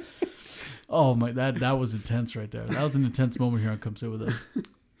 Oh my, that was intense right there. That was an intense moment here on Come Sit With Us.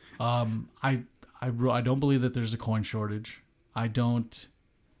 I don't believe that there's a coin shortage.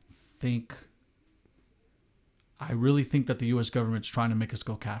 I really think that the U.S. government's trying to make us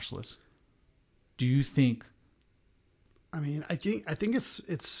go cashless. Do you think? I mean, I think it's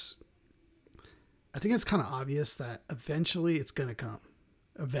kind of obvious that eventually it's going to come.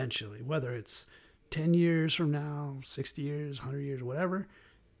 Eventually, whether it's 10 years from now, 60 years, 100 years, whatever,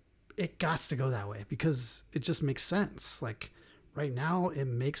 it got to go that way because it just makes sense. Like right now, it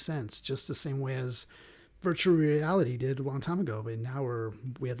makes sense just the same way as virtual reality did a long time ago. But now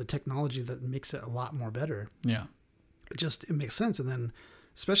we have the technology that makes it a lot more better. Yeah. It makes sense. And then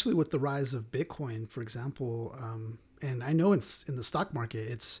especially with the rise of Bitcoin, for example, and I know it's in the stock market,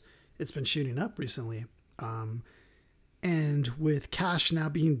 it's been shooting up recently. And with cash now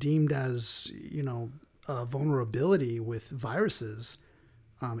being deemed as, a vulnerability with viruses,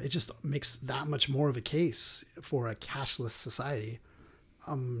 it just makes that much more of a case for a cashless society.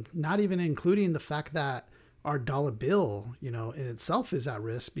 Not even including the fact that our dollar bill, in itself is at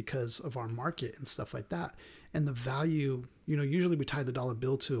risk because of our market and stuff like that. And the value, usually we tie the dollar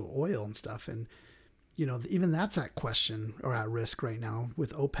bill to oil and stuff. And, even that's at question or at risk right now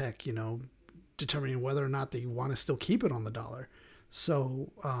with OPEC, determining whether or not they want to still keep it on the dollar.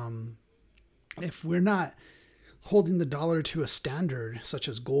 So if we're not holding the dollar to a standard such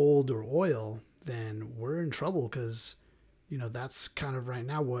as gold or oil, then we're in trouble because, that's kind of right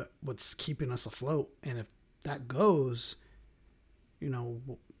now what's keeping us afloat. And if that goes,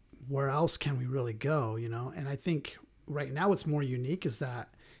 where else can we really go, And I think right now what's more unique is that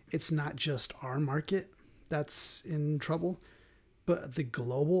it's not just our market that's in trouble, but the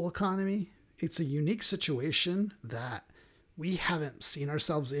global economy. It's a unique situation that we haven't seen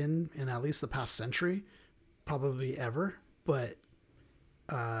ourselves in at least the past century, probably ever. But,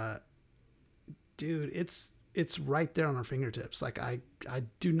 dude, it's right there on our fingertips. Like I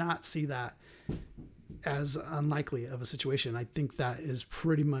do not see that as unlikely of a situation. I think that is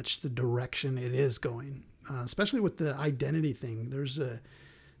pretty much the direction it is going, especially with the identity thing. There's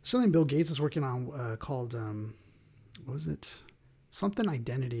something Bill Gates is working on called, what was it? Something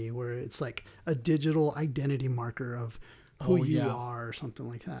identity, where it's like a digital identity marker of who you are or something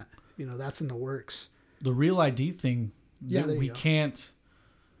like that. That's in the works. The real ID thing. Yeah,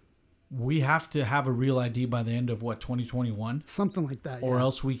 we have to have a real ID by the end of 2021? Something like that. Or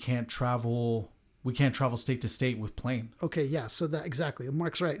else we can't travel state to state with plane. Okay. Yeah. So that exactly.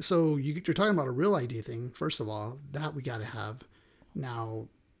 Mark's right. So you're talking about a real ID thing. First of all, that we got to have. Now,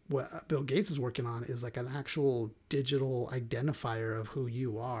 what Bill Gates is working on is like an actual digital identifier of who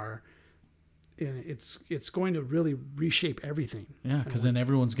you are. And it's going to really reshape everything. Yeah, because then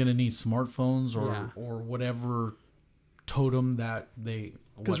everyone's going to need smartphones or whatever totem that they.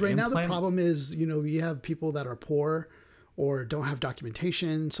 Because right now the problem is, you have people that are poor or don't have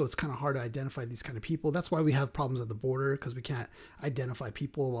documentation, so it's kind of hard to identify these kind of people. That's why we have problems at the border, because we can't identify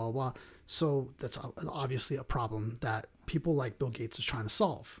people, blah, blah, blah. So that's obviously a problem that people like Bill Gates is trying to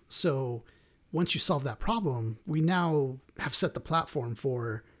solve. So once you solve that problem, we now have set the platform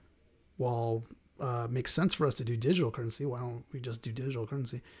for, makes sense for us to do digital currency. Why don't we just do digital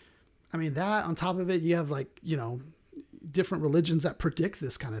currency? I mean, that on top of it, you have different religions that predict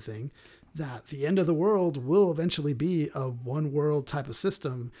this kind of thing, that the end of the world will eventually be a one world type of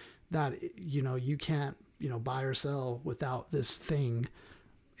system that, you can't buy or sell without this thing.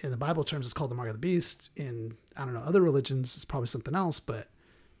 In the Bible terms, it's called the mark of the beast. In, I don't know, other religions, it's probably something else. But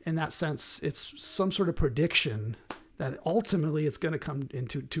in that sense, it's some sort of prediction that ultimately it's going to come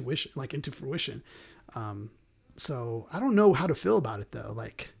into fruition. So I don't know how to feel about it though.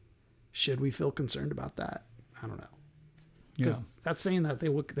 Like, should we feel concerned about that? I don't know. Yeah. That's saying that they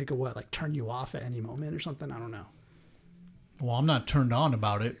could what, like turn you off at any moment or something. I don't know. Well, I'm not turned on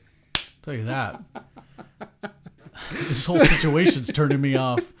about it. I'll tell you that. This whole situation's turning me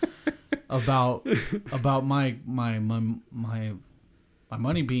off about my money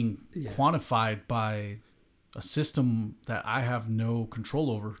being quantified by a system that I have no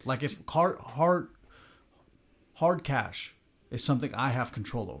control over. Like if hard cash is something I have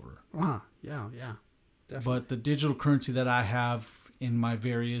control over. Yeah, definitely. But the digital currency that I have in my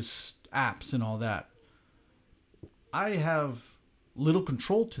various apps and all that, I have little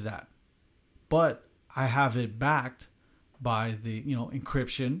control to that. But I have it backed by the,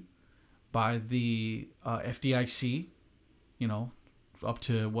 encryption, by the FDIC, up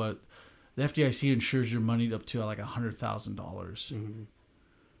to what the FDIC insures your money up to like $100,000. Mm-hmm.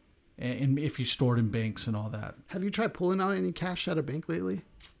 And if you store it in banks and all that. Have you tried pulling out any cash out of bank lately?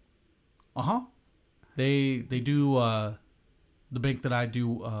 They do, the bank that I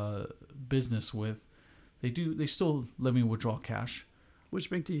do business with, they still let me withdraw cash. Which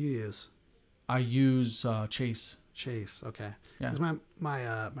bank do you use? I use Chase. Chase, okay. Yeah. Because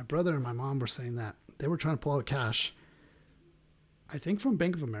my brother and my mom were saying that they were trying to pull out cash, I think from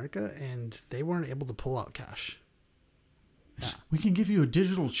Bank of America, and they weren't able to pull out cash. Yeah. We can give you a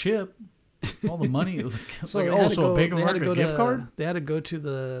digital chip. All the money. So like also a Bank of America gift card? They had to go to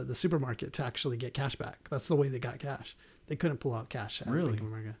the supermarket to actually get cash back. That's the way they got cash. They couldn't pull out cash at Bank of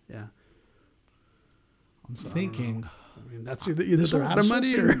America. Yeah. I'm thinking... I mean, that's either they're out of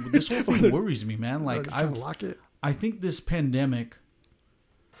money or this whole thing worries me, man. Like I think this pandemic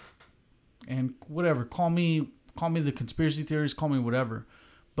and whatever, call me the conspiracy theories, call me whatever,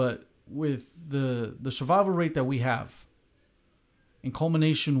 but with the survival rate that we have, in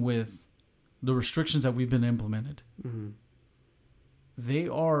culmination with the restrictions that we've been implemented, mm-hmm.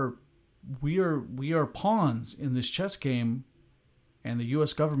 we are pawns in this chess game, and the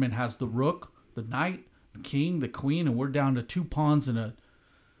U.S. government has the rook, the knight, the king, the queen, and we're down to two pawns and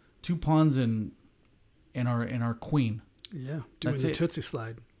our queen. Yeah, doing the Tootsie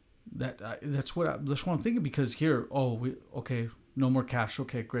slide. That's what I'm thinking, because here, no more cash.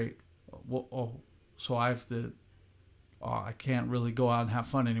 Okay, great. So I can't really go out and have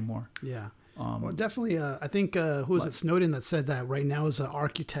fun anymore. Yeah. Well, definitely. I think who was it? Snowden that said that right now is an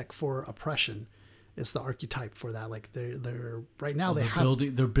architect for oppression. It's the archetype for that. Like they're right now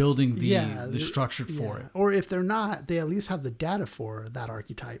they're building the structure for it. Or if they're not, they at least have the data for that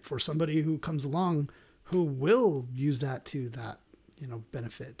archetype for somebody who comes along who will use that to that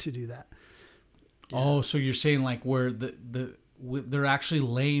benefit to do that. Yeah. Oh, so you're saying like where they're actually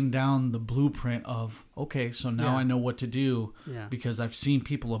laying down the blueprint of, okay, so now I know what to do because I've seen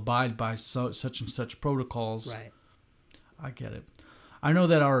people abide by such and such protocols. Right. I get it. I know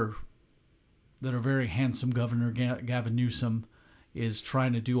that our very handsome Governor Gavin Newsom is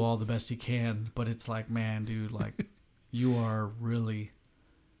trying to do all the best he can, but it's like, man, dude, like you are really.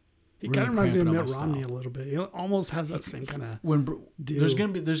 He kind of reminds me of Mitt Romney a little bit. He almost has that same kind of. There's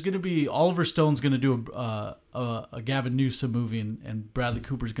gonna be Oliver Stone's gonna do a Gavin Newsom movie, and Bradley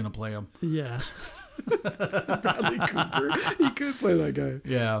Cooper's gonna play him. Yeah, Bradley Cooper. He could play that guy.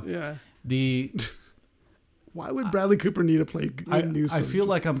 Yeah. Why would Bradley Cooper need to play Newsom? I feel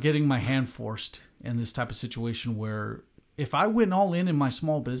like I'm getting my hand forced in this type of situation where if I went all in my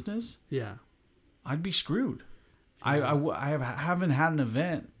small business, I'd be screwed. Yeah. I haven't had an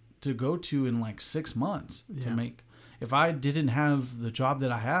event to go to in like 6 months to make. If I didn't have the job that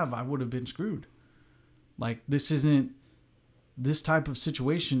I have, I would have been screwed. Like this type of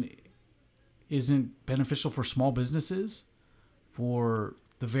situation isn't beneficial for small businesses, for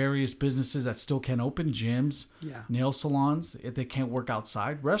the various businesses that still can't open, gyms, nail salons, if they can't work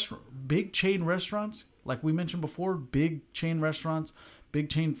outside, big chain restaurants, like we mentioned before, big chain restaurants, big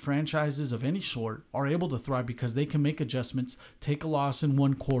chain franchises of any sort are able to thrive because they can make adjustments, take a loss in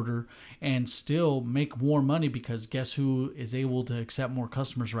one quarter, and still make more money because guess who is able to accept more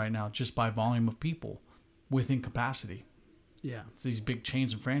customers right now just by volume of people within capacity? Yeah. It's these big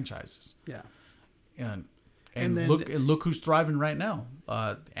chains and franchises. Yeah. And then, look who's thriving right now.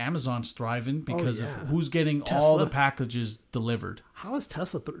 Amazon's thriving because of who's getting Tesla. all the packages delivered. How is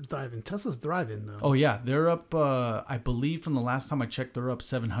Tesla thriving? Tesla's thriving though. Oh yeah, they're up. I believe from the last time I checked, they're up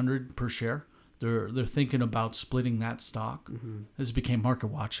 700 per share they're thinking about splitting that stock. This became Market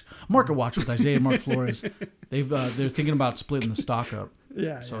Watch. Market Watch with Isaiah Mark Flores. They're thinking about splitting the stock up.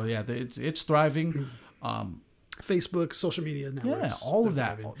 Yeah. So it's thriving. Facebook, social media networks. Yeah, all of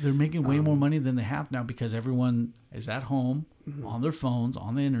that. thriving. They're making way more money than they have now because everyone is at home, on their phones,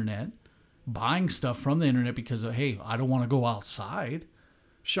 on the internet, buying stuff from the internet because hey, I don't want to go outside.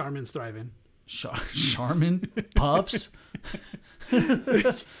 Charmin's thriving. Charmin, Puffs,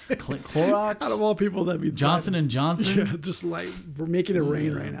 Clorox. Out of all people, that'd be Johnson and Johnson. Yeah, just like we're making it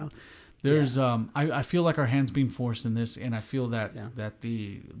rain right now. There's I feel like our hands being forced in this, and I feel that that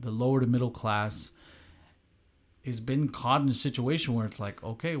the lower to middle class has been caught in a situation where it's like,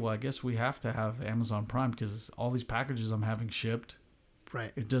 okay, well, I guess we have to have Amazon Prime because all these packages I'm having shipped,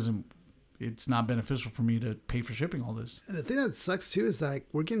 Right. it's not beneficial for me to pay for shipping all this. And the thing that sucks too is that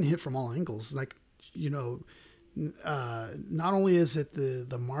we're getting hit from all angles. Like, not only is it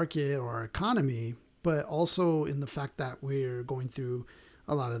the market or our economy, but also in the fact that we're going through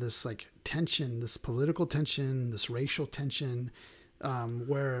a lot of this like tension, this political tension, this racial tension,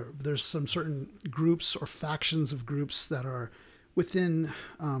 where there's some certain groups or factions of groups that are within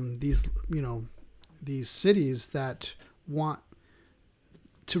these cities that want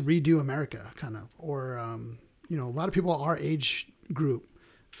to redo America, kind of, or a lot of people our age group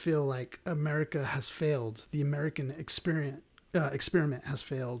feel like America has failed, the American experiment has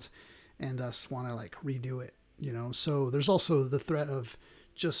failed, and thus want to like redo it. So there's also the threat of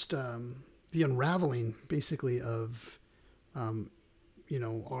just the unraveling, basically, of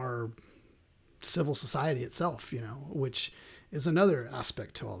our civil society itself, which is another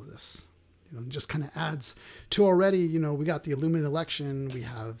aspect to all of this. Just kind of adds to already, we got the looming election, we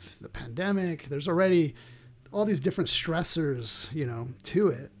have the pandemic, there's already all these different stressors, to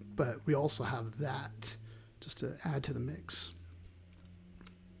it, but we also have that just to add to the mix.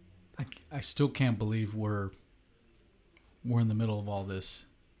 I still can't believe we're in the middle of all this,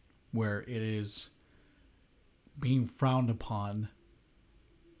 where it is being frowned upon,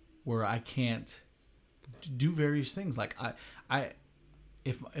 where I can't do various things. Like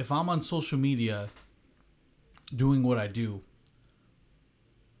if I'm on social media doing what I do,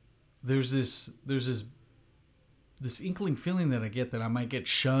 there's this inkling feeling that I get that I might get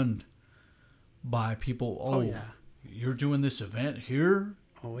shunned by people. Oh yeah, you're doing this event here?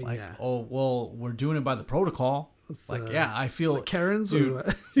 Oh like, yeah. Oh well, we're doing it by the protocol. I feel like Karens. Dude, or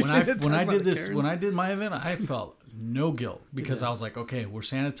what? when I did this, when I did my event, I felt no guilt because I was like, okay, we're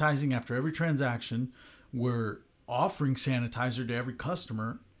sanitizing after every transaction. We're offering sanitizer to every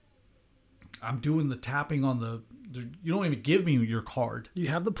customer. I'm doing the tapping on you don't even give me your card. You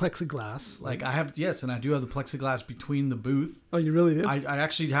have the plexiglass. Like I have, yes, and I do have the plexiglass between the booth. Oh, you really do? I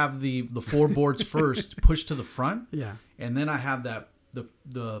actually have the four boards first pushed to the front. Yeah. And then I have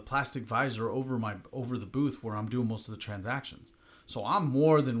the plastic visor over the booth where I'm doing most of the transactions. So I'm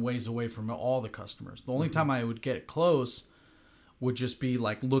more than ways away from all the customers. The only time I would get close would just be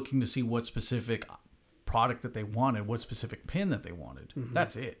like looking to see what specific product that they wanted, what specific pin that they wanted.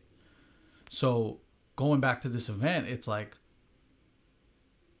 That's it. So going back to this event, it's like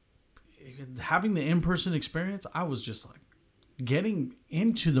having the in-person experience. I was just like getting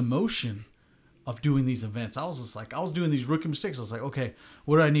into the motion of doing these events. I was just like, I was doing these rookie mistakes. I was like, okay,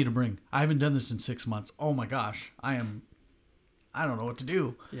 what do I need to bring? I haven't done this in 6 months. Oh my gosh, I don't know what to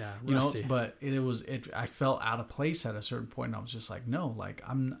do. Yeah, rusty. But I felt out of place at a certain point. And I was just like, no, like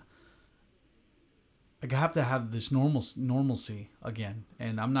I have to have this normalcy again,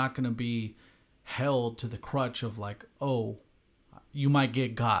 and I'm not going to be held to the crutch of like, oh, you might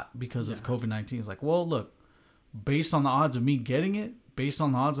get got because of COVID-19. It's like, well, look, based on the odds of me getting it, based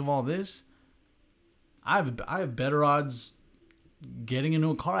on the odds of all this, I have better odds getting into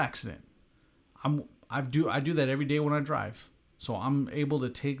a car accident. I do that every day when I drive, so I'm able to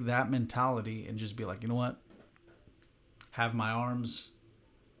take that mentality and just be like, you know what, have my arms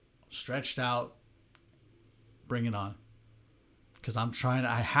stretched out. Bring it on. Because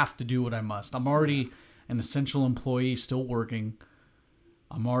I have to do what I must. I'm already an essential employee still working.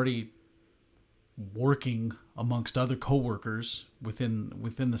 I'm already working amongst other coworkers within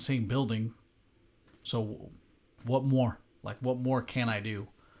the same building. So what more? Like, what more can I do?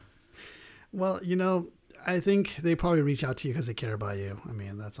 Well, I think they probably reach out to you because they care about you. I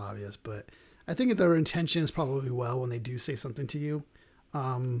mean, that's obvious. But I think that their intention is probably well when they do say something to you.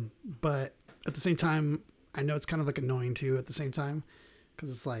 But at the same time, I know it's kind of like annoying too at the same time, because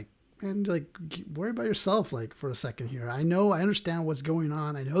it's like, man, like worry about yourself like for a second here. I understand what's going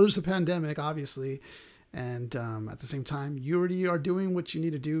on. I know there's a pandemic, obviously. And at the same time, you already are doing what you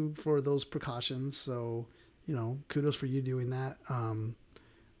need to do for those precautions. So, kudos for you doing that.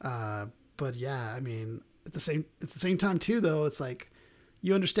 but yeah, I mean, at the same time too, though, it's like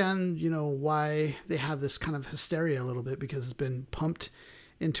you understand, why they have this kind of hysteria a little bit, because it's been pumped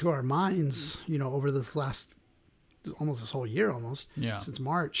into our minds, over this last almost this whole year, since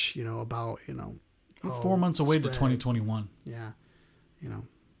March, about 4 months away spread. to 2021. Yeah,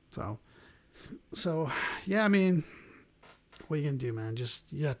 so yeah, I mean, what are you gonna do, man?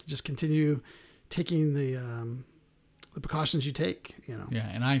 You have to just continue taking the precautions you take, Yeah,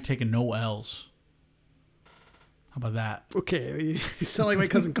 and I ain't taking no L's. How about that? Okay, you sound like my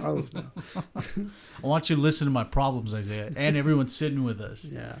cousin Carlos now. I want you to listen to my problems, Isaiah, and everyone sitting with us.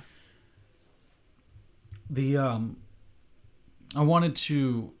 Yeah. I wanted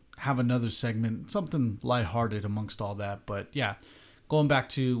to have another segment, something lighthearted amongst all that, but yeah, going back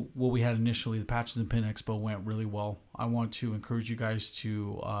to what we had initially, the Patches and Pin Expo went really well. I want to encourage you guys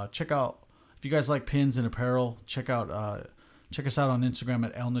to check out, if you guys like pins and apparel, check us out on Instagram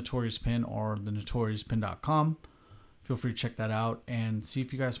at elnotoriouspin or thenotoriouspin.com. Feel free to check that out and see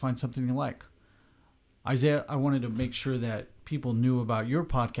if you guys find something you like. Isaiah, I wanted to make sure that people knew about your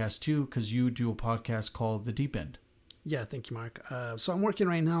podcast too, because you do a podcast called The Deep End. Yeah, thank you, Mark. So I'm working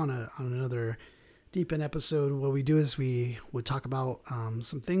right now on another Deep End episode. What we do is we would talk about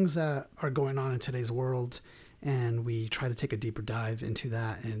some things that are going on in today's world, and we try to take a deeper dive into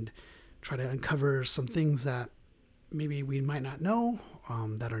that and try to uncover some things that maybe we might not know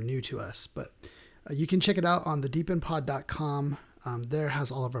that are new to us. But you can check it out on thedeependpod.com. There has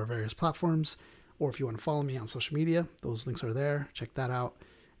all of our various platforms, or if you want to follow me on social media, those links are there. Check that out.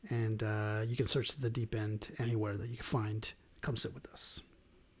 And you can search The Deep End anywhere that you can find. Come sit with us.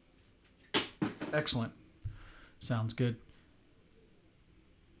 Excellent. Sounds good.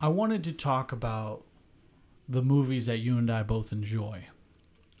 I wanted to talk about the movies that you and I both enjoy.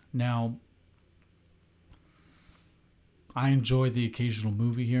 Now, I enjoy the occasional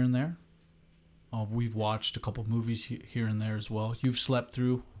movie here and there. We've watched a couple movies here and there as well. You've slept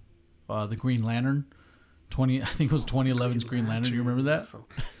through the Green Lantern. I think it was 2011's Green Lantern. You remember that?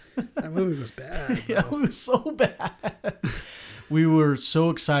 That movie was bad. Yeah, it was so bad. We were so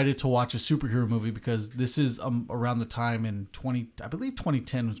excited to watch a superhero movie because this is around the time in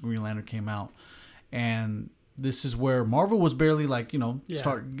 2010 was Green Lantern came out, and this is where Marvel was barely like the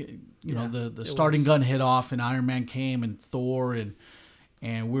starting gun hit off, and Iron Man came and Thor and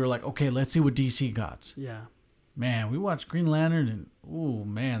we were like, okay, let's see what DC got. Yeah, man, we watched Green Lantern and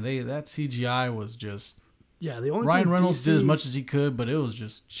that CGI was just. Yeah, the only Ryan thing Reynolds DC, did as much as he could, but it was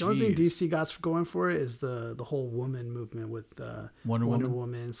just. The only thing DC got for going for it is the whole woman movement with Wonder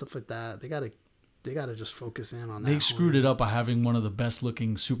Woman and stuff like that. They gotta just focus in on that. They screwed it up by having one of the best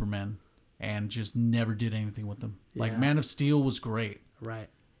looking Supermen, and just never did anything with them. Yeah. Like Man of Steel was great, right?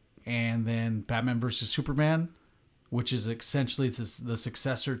 And then Batman vs Superman, which is essentially the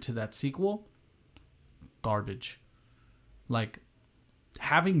successor to that sequel, garbage. Like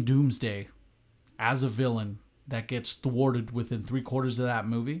having Doomsday as a villain that gets thwarted within 3/4 of that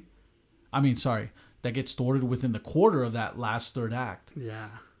movie. That gets thwarted within the quarter of that last third act. Yeah.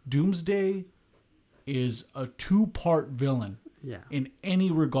 Doomsday is a 2-part villain. Yeah. In any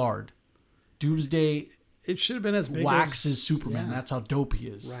regard. Doomsday it should have been as big waxes Superman. Yeah. That's how dope he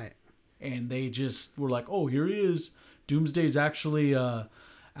is. Right. And they just were like, oh, here he is. Doomsday's actually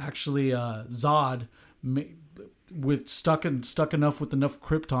Zod with stuck enough with enough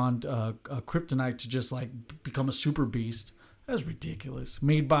kryptonite to just like become a super beast. That's ridiculous.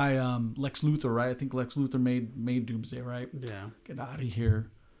 Made by Lex Luthor, right? I think Lex Luthor made Doomsday, right? Yeah. Get out of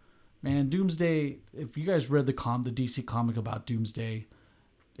here, man. Doomsday. If you guys read the DC comic about Doomsday,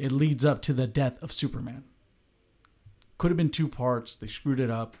 it leads up to the death of Superman. Could have been 2 parts. They screwed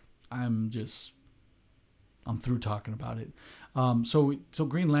it up. I'm through talking about it. So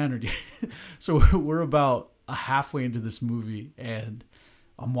Green Lantern. So we're about halfway into this movie and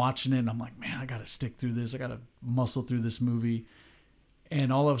I'm watching it and I'm like, man, I gotta stick through this. I gotta muscle through this movie.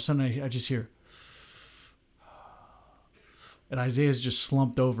 And all of a sudden I just hear, and Isaiah's just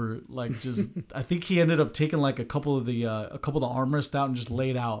slumped over, like just. I think he ended up taking like a couple of the armrests out and just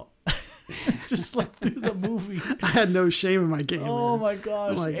laid out, just slept through the movie. I had no shame in my game. Oh man. my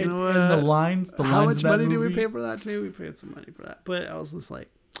gosh! Like, and the lines. How much money movie, do we pay for that too? We paid some money for that, but I was just like.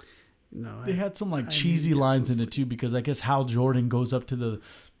 No, they had some like cheesy lines in it too, because I guess Hal Jordan goes up to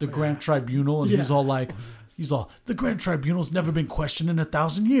the Grand Tribunal and he's all like, the Grand Tribunal's never been questioned in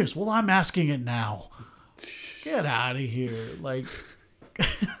 1,000 years. Well, I'm asking it now. Get out of here! Like,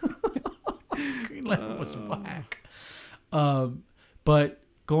 Green Lantern was whack. But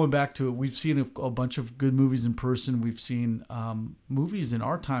going back to it, we've seen a bunch of good movies in person. We've seen movies in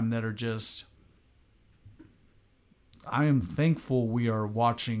our time that are just. I am thankful we are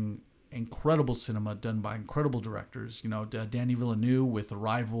watching incredible cinema done by incredible directors. You know, Danny Villeneuve with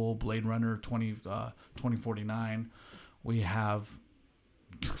Arrival, Blade Runner 2049. We have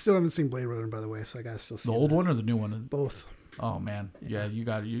Still haven't seen Blade Runner, by the way, so I gotta still see the old one or the new one. Both. Oh man, yeah, you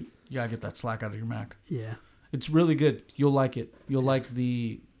gotta get that slack out of your Mac. Yeah. It's really good. You'll like it. You'll like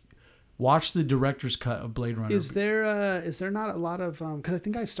watch the director's cut of Blade Runner. Is there not a lot of because I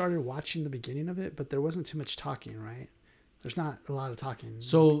think I started watching the beginning of it, but there wasn't too much talking, right? There's not a lot of talking in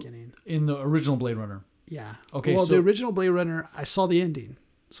the beginning. In the original Blade Runner. Yeah. Okay. Well, the original Blade Runner, I saw the ending,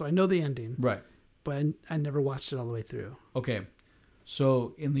 so I know the ending. Right. But I never watched it all the way through. Okay.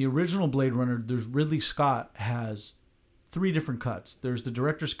 So in the original Blade Runner, there's Ridley Scott has 3 different cuts. There's the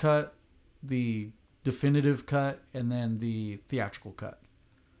director's cut, the definitive cut, and then the theatrical cut.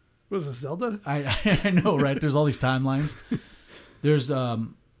 Was it Zelda? I know, right? There's all these timelines. There's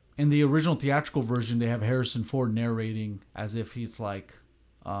in the original theatrical version, they have Harrison Ford narrating as if he's like,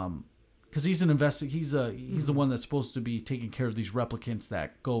 because he's an he's the one that's supposed to be taking care of these replicants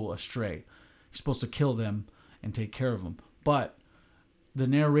that go astray. He's supposed to kill them and take care of them, but the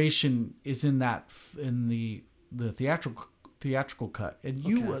narration is in the theatrical cut, and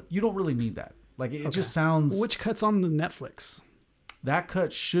you don't really need that. Like it just sounds. Which cut's on the Netflix? That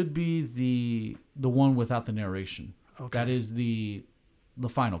cut should be the one without the narration. Okay. That is the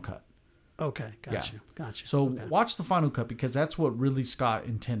final cut. Okay, got you. So watch the final cut because that's what Ridley Scott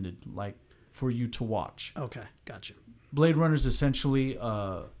intended, like for you to watch. Okay, got you. Blade Runner is essentially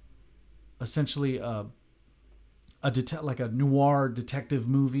like a noir detective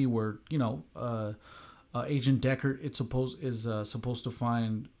movie where Agent Deckard is supposed to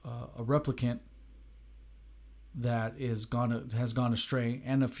find a replicant that has gone astray,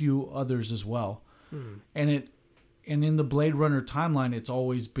 and a few others as well. And in the Blade Runner timeline, it's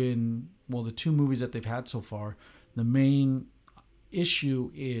always been, well, the 2 movies that they've had so far, the main issue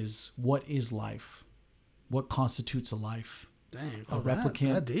is what is life, what constitutes a life. Dang, a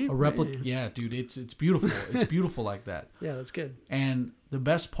replicant, that deep, yeah, dude, it's beautiful. It's beautiful like that. Yeah, that's good. And the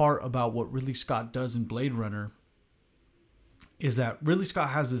best part about what Ridley Scott does in Blade Runner is that Ridley Scott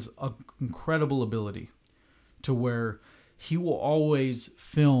has this incredible ability to where he will always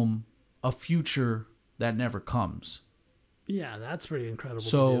film a future that never comes. Yeah, that's pretty incredible.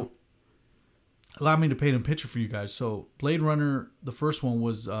 So, allow me to paint a picture for you guys. So, Blade Runner, the first one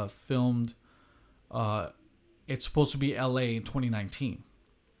was filmed. It's supposed to be LA in 2019.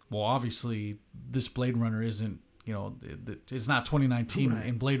 Well, obviously, this Blade Runner isn't. It's not 2019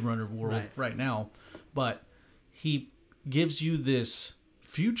 in Blade Runner world right now, but he gives you this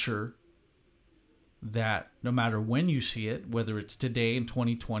future that no matter when you see it, whether it's today in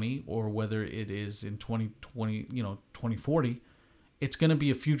 2020 or whether it is in 2020, 2040, it's going to be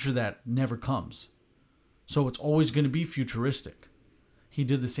a future that never comes. So it's always going to be futuristic. He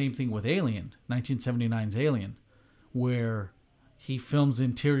did the same thing with Alien, 1979's Alien, where he films the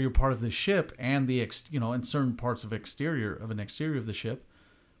interior part of the ship and the and certain parts of an exterior of the ship,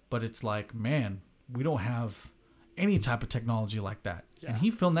 but it's like, man, we don't have any type of technology like that. Yeah. And he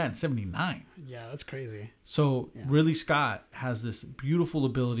filmed that in 79. Yeah, that's crazy. So Ridley Scott has this beautiful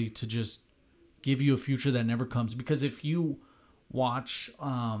ability to just give you a future that never comes. Because if you watch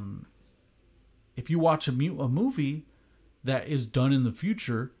a movie that is done in the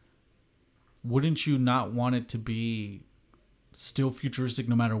future, wouldn't you not want it to be still futuristic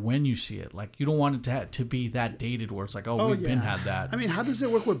no matter when you see it? Like, you don't want it to be that dated where it's like, we've been had that. I mean, how does it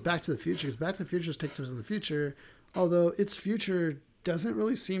work with Back to the Future? Because Back to the Future takes us in the future, although its future doesn't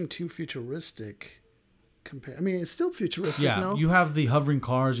really seem too futuristic. It's still futuristic. Yeah, no? You have the hovering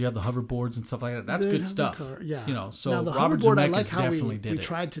cars, you have the hoverboards and stuff like that. That's good stuff. Yeah. So now, the Robert hoverboard, I Zemeckis like how definitely did it. We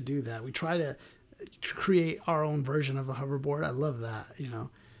tried to do that. We tried to create our own version of a hoverboard. I love that.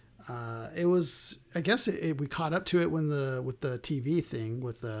 It was, I guess we caught up to it with the TV thing,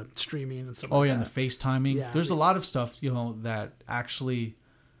 with the streaming and stuff like that. And the FaceTiming. Yeah, there's a lot of stuff, that actually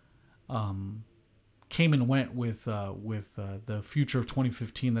came and went with the future of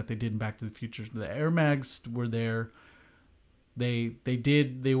 2015 that they did in Back to the Future. The airmags were there. They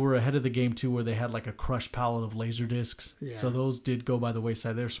were ahead of the game too, where they had like a crushed pallet of laser discs. Yeah. So those did go by the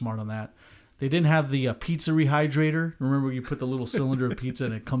wayside. They're smart on that. They didn't have the pizza rehydrator. Remember, you put the little cylinder of pizza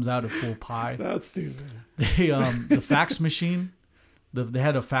and it comes out a full pie. That's stupid. The fax machine. They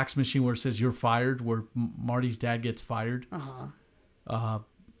had a fax machine where it says "you're fired," where Marty's dad gets fired.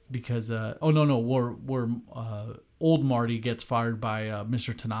 Because where old Marty gets fired by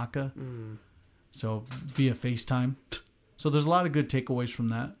Mr. Tanaka. So via FaceTime. So there's a lot of good takeaways from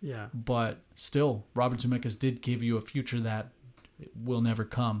that. Yeah. But still, Robert Zemeckis did give you a future that will never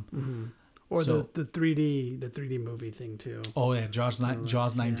come. Mm-hmm. Or the 3D movie thing too. Oh yeah, Jaws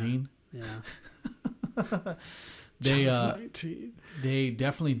 19. Yeah. They Jaws 19. they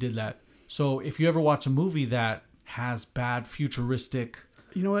definitely did that. So if you ever watch a movie that has bad futuristic,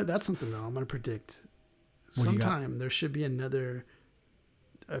 You know what? That's something though. I'm gonna predict. What do you got? Sometime there should be a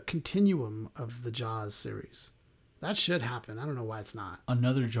continuum of the Jaws series. That should happen. I don't know why it's not.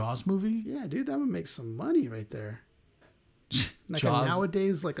 another Jaws movie, Yeah, dude, that would make some money right there. Like Jaws.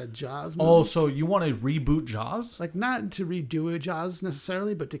 nowadays, like a Jaws movie. Oh, so you want to reboot Jaws? Like not to redo a Jaws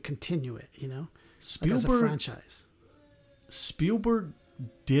necessarily, but to continue it. You know, like as a Spielberg franchise. Spielberg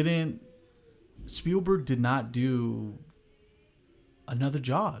did not do another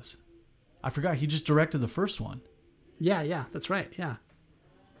Jaws. I forgot, he just directed the first one. Yeah, that's right. Yeah.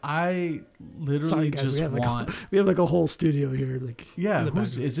 I literally Sorry, guys. just want We have like a whole studio here. Like yeah, in the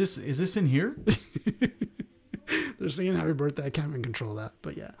who's background. is this in here? They're singing "Happy Birthday." I can't even control that,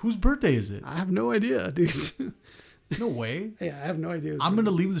 but yeah, Whose birthday is it? I have no idea, dude. No way. Yeah, I have no idea. I'm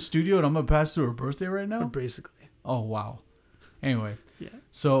gonna leave the studio and I'm gonna pass through her birthday right now. basically. Oh wow. Anyway, Yeah.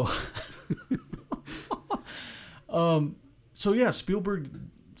 so so yeah,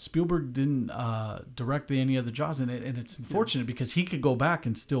 Spielberg didn't direct any other Jaws, and it's unfortunate because he could go back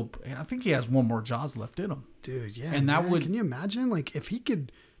and still. I think he has one more Jaws left in him. Dude, yeah. And that man, would- Can you imagine, like, if he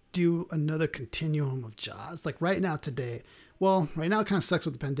could do another continuum of Jaws, like right now today? Well, right now it kind of sucks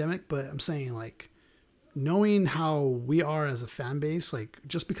with the pandemic, but I'm saying like, knowing how we are as a fan base, like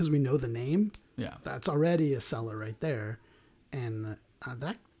just because we know the name, Yeah. that's already a seller right there, and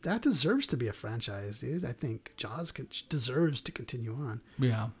that deserves to be a franchise, dude. I think Jaws deserves to continue on.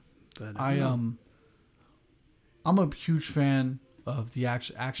 Yeah. But I'm a huge fan of the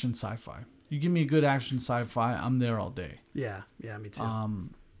action sci-fi. You give me a good action sci-fi, I'm there all day. yeah, me too.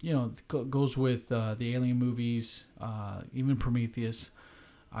 You know, goes with the Alien movies, even Prometheus.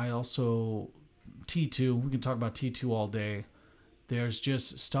 I also T2. We can talk about T2 all day. There's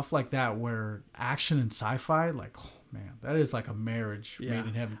just stuff like that where action and sci-fi, like, oh man, that is like a marriage Yeah. made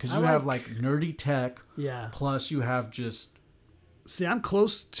in heaven. Because I you have like nerdy tech, Yeah. plus you have just See, I'm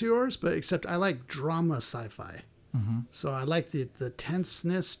close to yours, but except I like drama sci-fi. So I like the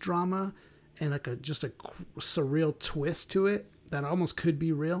tenseness drama and like just a surreal twist to it that almost could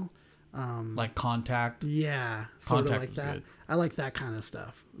be real. like Contact. Yeah, sort of Contact like was that. good. I like that kind of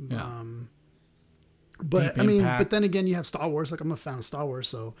stuff. Yeah. But Deep I mean, Impact. but then again, you have Star Wars. Like I'm a fan of Star Wars,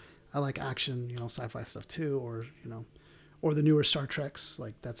 so I like action, sci-fi stuff too, or or the newer Star Treks.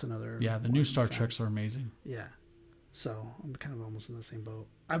 Like that's another. Yeah, the one new I'm Star a fan Treks are amazing. Yeah. So I'm kind of almost in the same boat.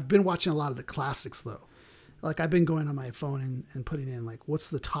 I've been watching a lot of the classics though. Like I've been going on my phone and putting in like what's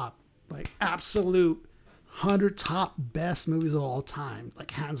the top like absolute 100 top best movies of all time,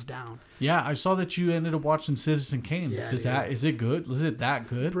 like hands down. Yeah, I saw that you ended up watching Citizen Kane. Yeah, Is dude. it good? Is it that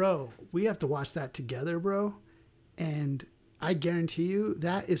good? Bro, we have to watch that together, bro. And I guarantee you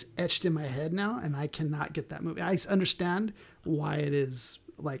that is etched in my head now and I cannot get that movie. I understand why it is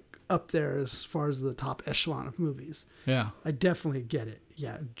like up there as far as the top echelon of movies. Yeah. I definitely get it.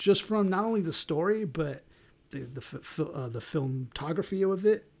 Yeah, just from not only the story but the filmography of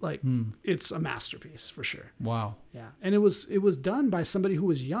it, like it's a masterpiece for sure. Wow. Yeah, and it was done by somebody who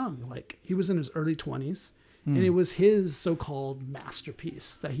was young, like he was in his early 20s, and it was his so-called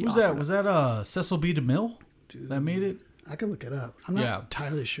masterpiece that he. Who's offered that? up. Was that Cecil B. DeMille that made it? I can look it up. I'm not Yeah.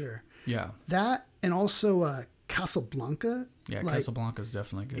 entirely sure. Yeah. That and also Casablanca. Yeah, like, Casablanca is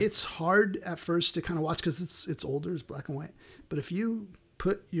definitely good. It's hard at first to kind of watch because it's older, it's black and white. But if you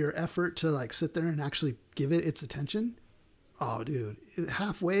put your effort to like sit there and actually give it its attention, oh dude,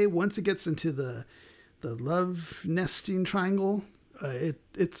 halfway once it gets into the love nesting triangle,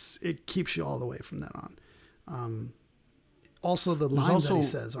 it keeps you all the way from that on. Also the lines that he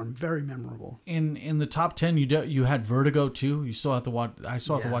says are very memorable. In the top 10, you had Vertigo too. You still have to watch. I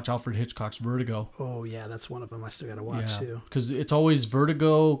still have to Yeah. watch Alfred Hitchcock's Vertigo. Oh yeah, that's one of them I still got to watch too. because it's always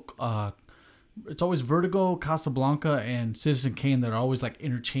Vertigo. It's always Vertigo, Casablanca, and Citizen Kane that are always like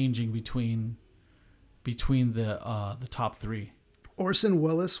interchanging between the top three. Orson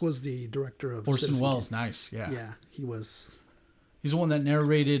Welles was the director of Orson Citizen Welles, Kane. nice, yeah. Yeah, he was. He's the one that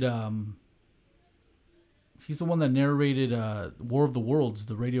narrated. He's the one that narrated War of the Worlds,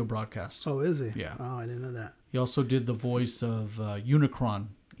 the radio broadcast. Oh, is he? Yeah. Oh, I didn't know that. He also did the voice of Unicron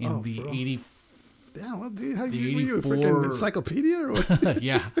in Oh, the for real? 80. Yeah, well, dude, how The you, were you a 84 freaking encyclopedia or what?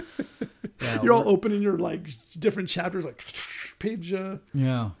 yeah. Yeah, You're all opening your like different chapters, like page. Yeah.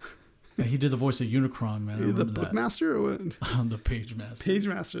 Yeah, he did the voice of Unicron, man. I The remember that. bookmaster or what? The page master. Page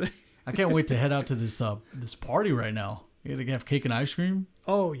master. I can't wait to head out to this party right now. You gotta have cake and ice cream.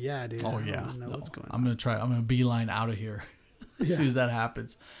 Oh yeah, dude. Oh I yeah. don't know No, what's going I'm on. gonna beeline out of here as Yeah. soon as that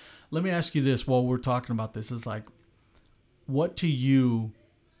happens. Let me ask you this while we're talking about this: is like, what to you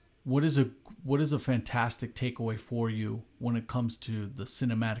what is a fantastic takeaway for you when it comes to the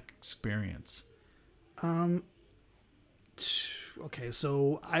cinematic experience? Okay,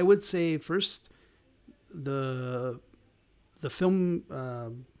 so I would say first the film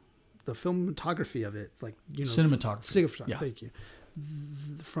the filmography of it, like Cinematography. Yeah. Thank you.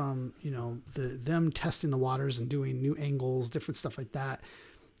 From them testing the waters and doing new angles, different stuff like that.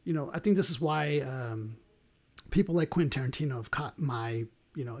 I think this is why people like Quentin Tarantino have caught my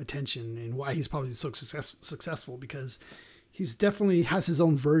attention, and why he's probably so successful, because he's definitely has his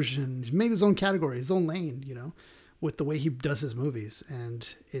own version. He's made his own category, his own lane, with the way he does his movies.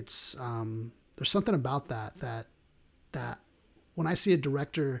 And it's there's something about that when I see a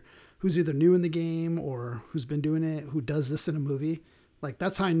director who's either new in the game or who's been doing it, who does this in a movie, like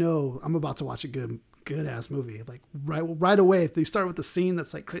that's how I know I'm about to watch a good ass movie. Like right away, if they start with the scene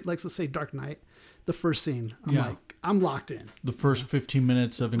that's like let's say Dark Knight, the first scene, I'm locked in. The first 15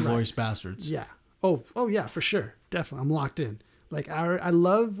 minutes of Inglourious Bastards. Yeah. Oh yeah, for sure. Definitely. I'm locked in. Like I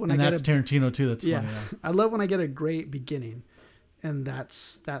love when and that's Tarantino too. That's funny. Yeah. I love when I get a great beginning, and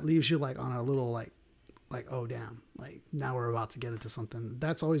that leaves you like on a little like, oh damn, like now we're about to get into something.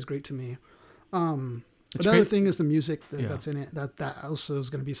 That's always great to me. Another thing is the music that's in it. That also is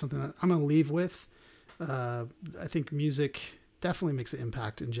going to be something that I'm going to leave with. I think music definitely makes an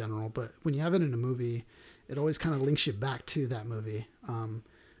impact in general, but when you have it in a movie, it always kind of links you back to that movie.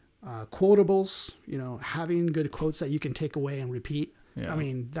 Quotables, having good quotes that you can take away and repeat. Yeah. I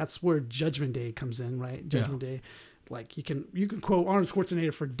mean, that's where Judgment Day comes in, right? Judgment Day. Like you can quote Arnold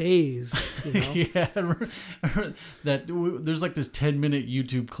Schwarzenegger for days. Yeah, there's like this 10-minute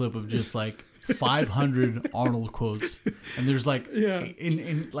YouTube clip of just like 500 Arnold quotes, and there's like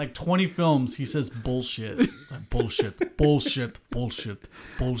in like 20 films he says bullshit, like, bullshit, bullshit, bullshit,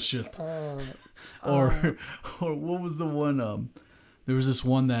 bullshit. Or what was the one? There was this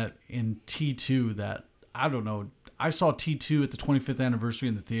one that in T2 that I don't know. I saw T2 at the 25th anniversary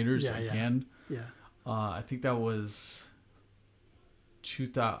in the theaters again. Yeah. I think that was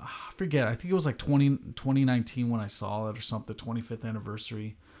 2000. I forget. I think it was like 2019 when I saw it or something. The 25th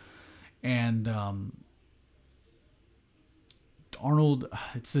anniversary, and Arnold.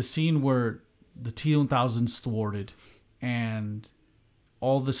 It's the scene where the T-1000's thwarted, and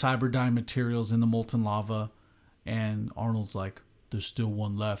all the Cyberdyne materials in the molten lava, and Arnold's like, "There's still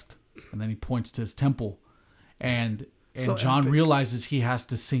one left," and then he points to his temple, and so John realizes he has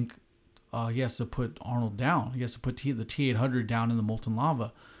to sink. He has to put Arnold down. He has to put the T-800 down in the molten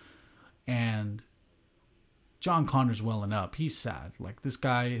lava. And John Connor's welling up. He's sad. Like, this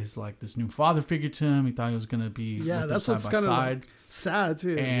guy is like this new father figure to him. He thought he was going to be that's what's kind of like sad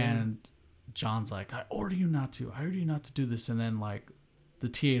too. And John's like, I order you not to. I order you not to do this. And then like the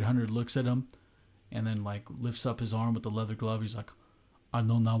T-800 looks at him and then like lifts up his arm with the leather glove. He's like, I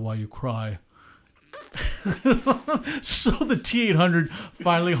know now why you cry. So the T-800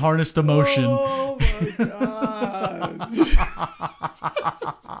 finally harnessed emotion. Oh my god!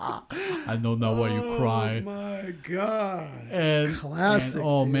 I know now why you cry. Oh my god! And classic.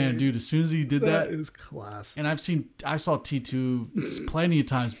 And, man, dude! As soon as he did that is classic. And I saw T2 plenty of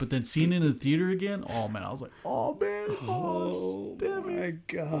times, but then seeing it in the theater again, oh man, I was like, oh man, damn it. My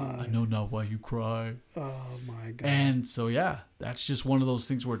god! I know now why you cry. Oh my god! And so that's just one of those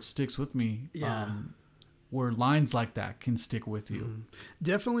things where it sticks with me. Yeah. Where lines like that can stick with you.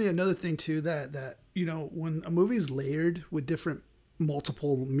 Definitely another thing too that when a movie is layered with different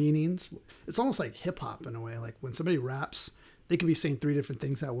multiple meanings, it's almost like hip hop in a way. Like when somebody raps, they could be saying 3 different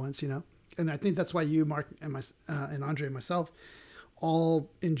things at once, And I think that's why you, Mark, and Andre and myself all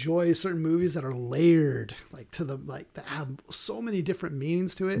enjoy certain movies that are layered, that have so many different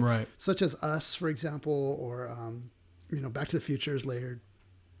meanings to it. Right. Such as Us, for example, or Back to the Future is layered.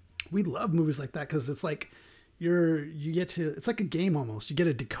 We love movies like that because it's like it's like a game almost. You get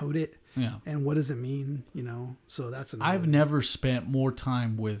to decode it. Yeah. And what does it mean? So that's another. I've never spent more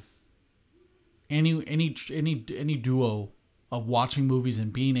time with any duo of watching movies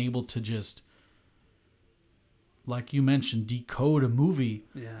and being able to just, like you mentioned, decode a movie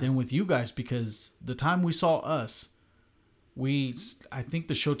than with you guys, because the time we saw Us, I think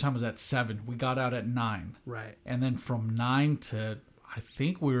the showtime was at 7. We got out at 9. Right. And then from 9 to I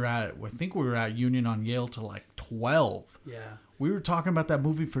think we were at Union on Yale to like 12. Yeah. We were talking about that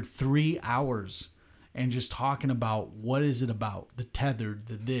movie for 3 hours and just talking about what is it about, the tethered,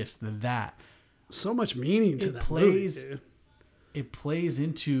 the this, the that. So much meaning to that movie, dude. It plays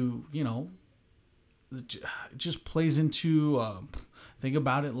into, it just plays into, think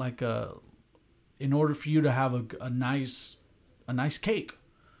about it like in order for you to have a nice cake,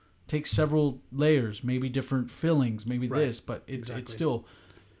 takes several layers, maybe different fillings, maybe this, but it's still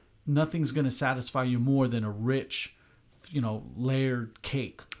nothing's going to satisfy you more than a rich, layered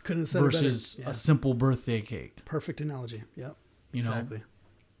cake Couldn't have said it better. versus Yeah. a simple birthday cake. Perfect analogy. Yep. You know? Exactly.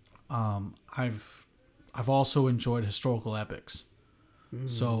 I've also enjoyed historical epics.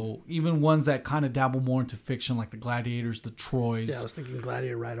 So even ones that kind of dabble more into fiction, like the Gladiators, the Troys. Yeah, I was thinking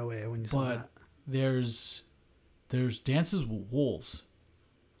Gladiator right away when you said But that. there's Dances with Wolves.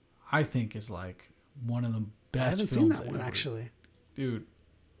 I think is like one of the best. I haven't films seen that one ever. actually. Dude.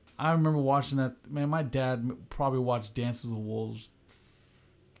 I remember watching that. Man, my dad probably watched Dances with Wolves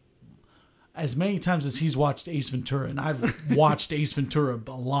as many times as he's watched Ace Ventura, and I've watched Ace Ventura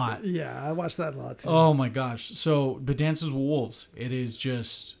a lot. Yeah, I watched that a lot too. Oh my gosh! So, but Dances with Wolves, it is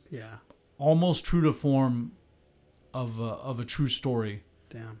just Yeah. almost true to form of a true story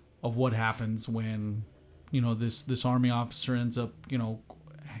Damn. of what happens when this army officer ends up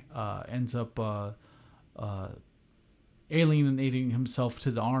alienating himself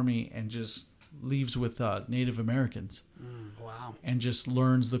to the army and just leaves with Native Americans Wow. and just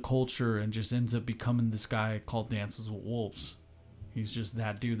learns the culture and just ends up becoming this guy called Dances with Wolves. He's just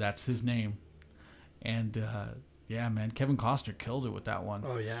that dude. That's his name. And yeah, man, Kevin Costner killed it with that one.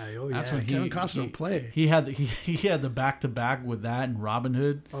 Oh yeah. That's when Kevin Costner don't play. He had the back to back with that and Robin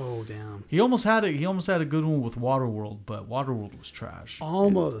Hood. Oh damn. He almost had a good one with Waterworld, but Waterworld was trash.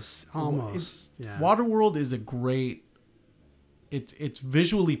 Almost. Yeah. Waterworld is a great. It's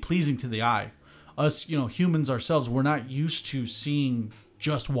visually pleasing to the eye. Us, humans ourselves, we're not used to seeing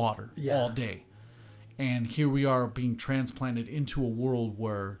just water all day. And here we are being transplanted into a world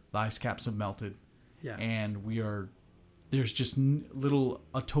where the ice caps have melted. Yeah. And there's just little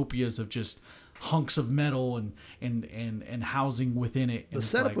utopias of just hunks of metal and housing within it. And The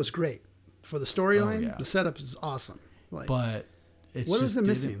setup was great for the storyline. Oh, yeah. The setup is awesome. Like, but it's what was just it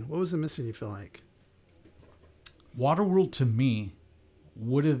missing? What was it missing? You feel like? Waterworld to me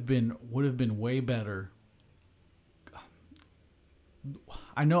would have been way better.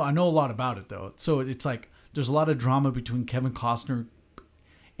 I know a lot about it though. So it's like there's a lot of drama between Kevin Costner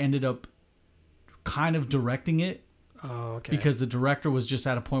ended up kind of directing it. Oh, okay. Because the director was just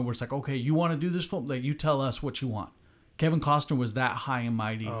at a point where it's like, okay, you want to do this film? Like, you tell us what you want. Kevin Costner was that high and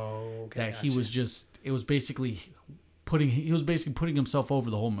mighty that he was just. It was basically putting himself over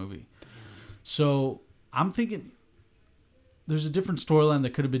the whole movie. So I'm thinking there's a different storyline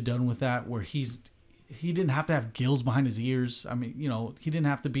that could have been done with that, where he didn't have to have gills behind his ears. I mean, he didn't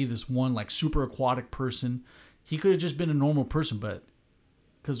have to be this one like super aquatic person. He could have just been a normal person, but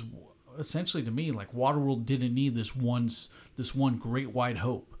because essentially to me, like, Waterworld didn't need this one great white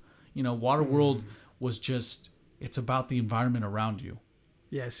hope. Waterworld was just, it's about the environment around you.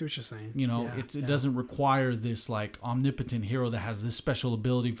 Yeah, I see what you're saying. It doesn't require this like omnipotent hero that has this special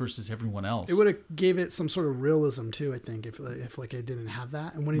ability versus everyone else. It would have gave it some sort of realism too, I think, if like it didn't have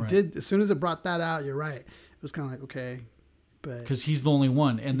that. And when it Right. did, as soon as it brought that out, you're right. It was kind of like, okay, but because he's the only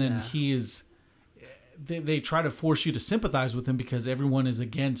one, and then Yeah. he is. They try to force you to sympathize with him because everyone is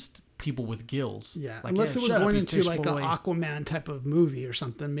against people with gills. yeah, Like, unless yeah, it was shut up, going you into fish like boy. an Aquaman type of movie or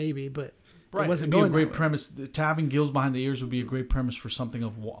something, maybe, but Right. it wasn't It'd be going a great that way. premise. To having gills behind the ears would be a great premise for something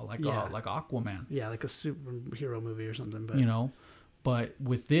of like Yeah. like Aquaman. Yeah, like a superhero movie or something. But But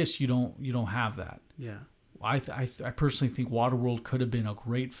with this, you don't have that. yeah, I personally think Waterworld could have been a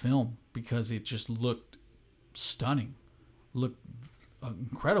great film because it just looked stunning, looked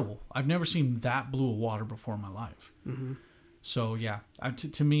incredible. I've never seen that blue of water before in my life. mm-hmm. So yeah,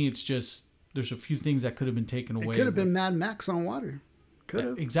 to me, it's just there's a few things that could have been taken away. It could have been Mad Max on water. Could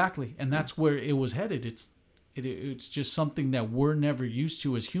have. Exactly, and that's where it was headed. It's just something that we're never used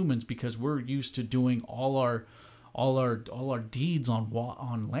to as humans because we're used to doing all our deeds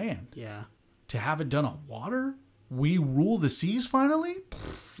on land. Yeah. To have it done on water, we rule the seas finally.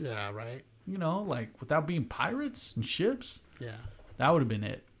 Yeah. Right. Like without being pirates and ships. Yeah. That would have been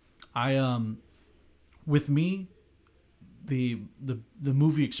it. With me, the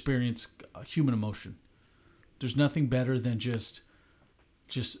movie experience, human emotion. There's nothing better than just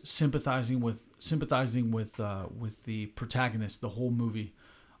sympathizing with the protagonist the whole movie.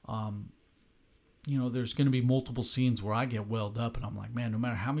 There's going to be multiple scenes where I get welled up and I'm like, man, no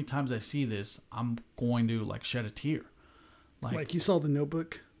matter how many times I see this, I'm going to like shed a tear. Like you saw The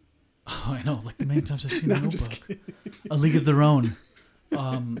Notebook. Oh, I know, like the many times I've seen No, The I'm just Notebook, A League of Their Own,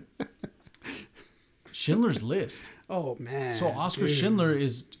 Schindler's List. Oh man. So Oscar dude. Schindler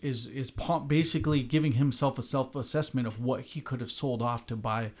is basically giving himself a self-assessment of what he could have sold off to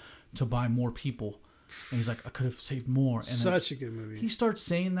buy more people, and he's like, I could have saved more. And Such a good movie. he starts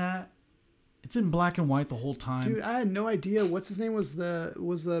saying that, It's in black and white the whole time. Dude, I had no idea what's his name was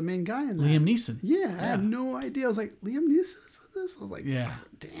the main guy in that. Liam Neeson. Yeah, I had no idea. I was like, Liam Neeson is in this? I was like, yeah.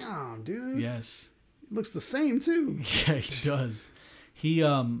 Damn, dude. Yes. He looks the same too. Yeah, he does. He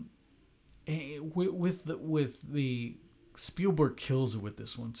with the Spielberg kills it with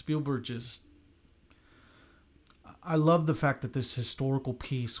this one. Spielberg just, I love the fact that this historical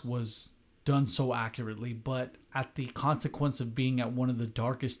piece was done so accurately, but at the consequence of being at one of the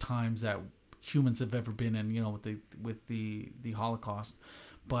darkest times that humans have ever been in, you know, with the Holocaust.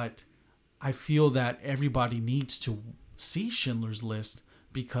 But I feel that everybody needs to see Schindler's List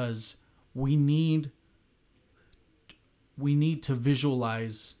because we need to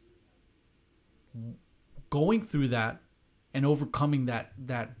visualize going through that and overcoming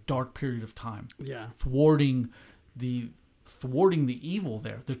that dark period of time. Yeah. Thwarting the evil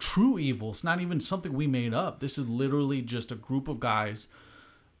there, the true evil. It's not even something we made up. This is literally just a group of guys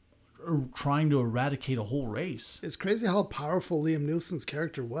trying to eradicate a whole race. It's crazy how powerful Liam Neeson's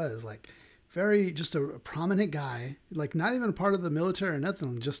character was. Like, very just a prominent guy, like not even a part of the military or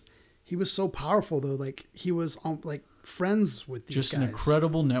nothing. Just he was so powerful though. Like he was like friends with these just guys. An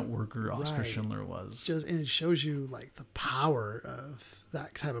incredible networker. Oscar Right. Schindler was. And it shows you like the power of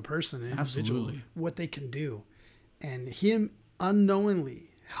that type of person, an individual, Absolutely. what they can do. And him unknowingly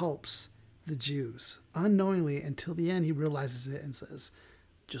helps the Jews unknowingly until the end. He realizes it and says,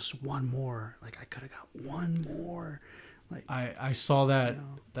 just one more. Like I could have got one more. Like I saw that. You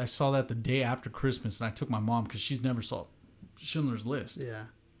know. I saw that the day after Christmas, and I took my mom because she's never saw Schindler's List. Yeah.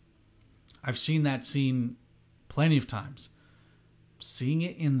 I've seen that scene plenty of times. Seeing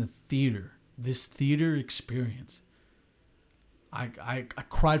it in the theater, this theater experience, I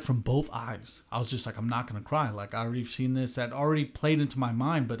cried from both eyes. I was just like, I'm not going to cry. Like, I already seen this. That already played into my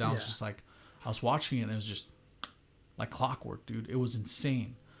mind, but I was just like, I was watching it, and it was just like clockwork, dude. It was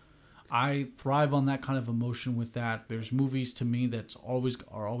insane. I thrive on that kind of emotion with that. There's movies to me that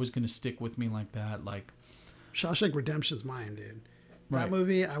are always going to stick with me like that. Like Shawshank Redemption's mine, dude. That Right.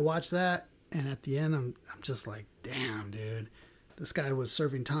 movie, I watched that, and at the end, I'm just like, damn, dude. This guy was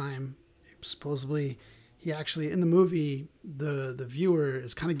serving time. Supposedly, he actually, in the movie, the viewer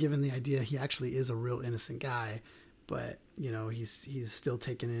is kind of given the idea he actually is a real innocent guy, but, you know, he's still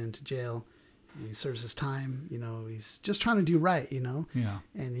taken into jail. He serves his time, you know, he's just trying to do right, you know? Yeah.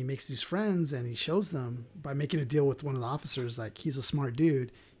 And he makes these friends and he shows them by making a deal with one of the officers, like he's a smart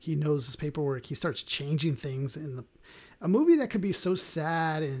dude. He knows his paperwork. He starts changing things in a movie that could be so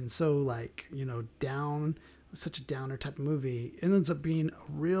sad and so like, you know, down, such a downer type of movie. It ends up being a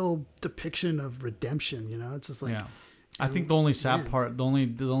real depiction of redemption, you know? It's just like, yeah. I think the only sad man. part, the only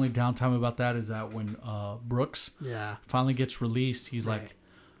downtime about that is that when Brooks yeah, finally gets released, he's Right.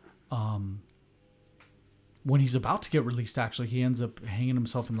 like, when he's about to get released, actually, he ends up hanging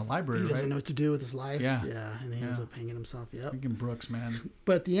himself in the library, he doesn't right? know what to do with his life. Yeah. Yeah. And he ends Yeah. up hanging himself. Yep. Freaking Brooks, man.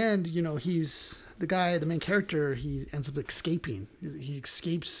 But at the end, you know, he's the guy, the main character, he ends up escaping. He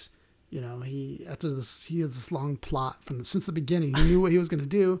escapes, you know, he has this long plot since the beginning. He knew what he was going to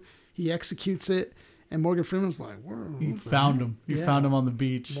do. He executes it. And Morgan Freeman's like, whoa. He found him. He found him on the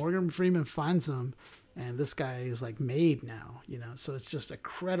beach. Morgan Freeman finds him. And this guy is like made now, you know, so it's just a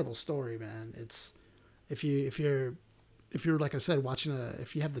credible story, man. It's, if you're like I said,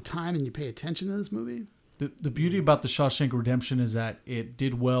 if you have the time and you pay attention to this movie. The beauty about the Shawshank Redemption is that it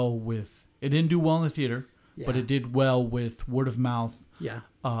didn't do well in the theater, but it did well with word of mouth. Yeah.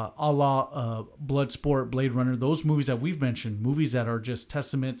 A la Bloodsport, Blade Runner, those movies that we've mentioned, movies that are just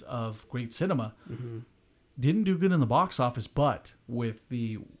testament of great cinema, didn't do good in the box office, but with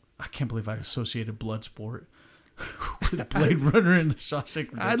I can't believe I associated Bloodsport with Blade Runner and the Shawshank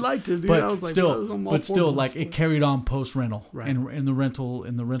Redemption. I'd like to, dude. But I was like, still, like Bloodsport. it carried on post rental, Right. in the rental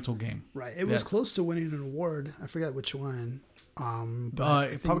game. Right. It was close to winning an award. I forget which one.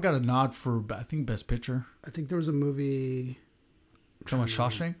 But It probably got a nod for, I think, Best Picture. I think there was a movie. Talking about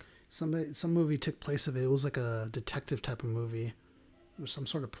Shawshank? Some movie took place of it. It was like a detective type of movie, or some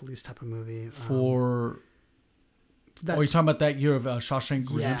sort of police type of movie. You're talking about that year of Shawshank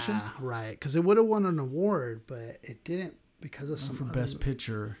Redemption? Yeah, right. Because it would have won an award, but it didn't because of some For other Best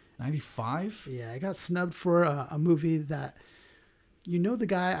Picture. 95? Yeah, I got snubbed for a movie that, you know the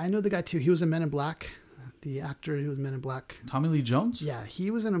guy, I know the guy too. He was in Men in Black, the actor who was Men in Black. Tommy Lee Jones? Yeah,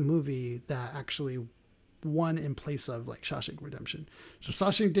 he was in a movie that actually won in place of like Shawshank Redemption. So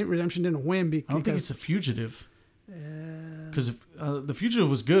Shawshank Redemption didn't win because I don't think it's The Fugitive. Because The Fugitive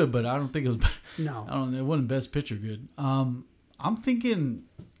was good, but I don't think it was. No, I don't know. It wasn't Best Picture good. I'm thinking,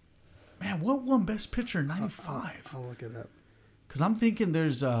 man, what won Best Picture in 95? I'll look it up. Because I'm thinking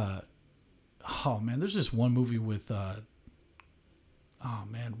there's there's this one movie with oh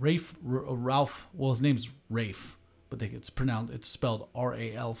man, Ralph. Well, his name's Rafe, but it's spelled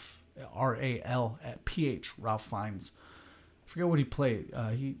Ralph. Ralph Fiennes. I forget what he played.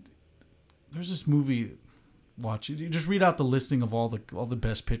 There's this movie. Watch it. You just read out the listing of all the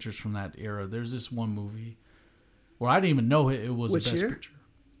best pictures from that era. There's this one movie where I didn't even know it was Which a best year? picture.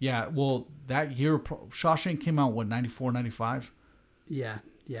 Yeah, well, that year Shawshank came out, what, 94, 95? Yeah.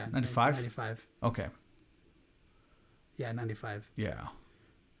 95? 95. Okay. Yeah, 95. Yeah.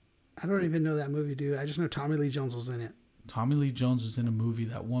 I don't even know that movie, dude. I just know Tommy Lee Jones was in it. Tommy Lee Jones was in a movie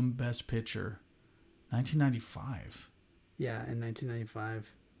that won Best Picture, 1995. Yeah, in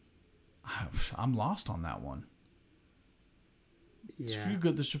 1995. I'm lost on that one. Yeah.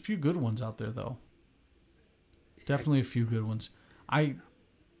 There's a few good ones out there, though. Definitely a few good ones.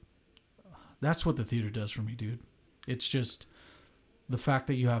 That's what the theater does for me, dude. It's just the fact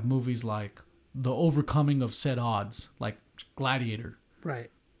that you have movies like the overcoming of said odds, like Gladiator.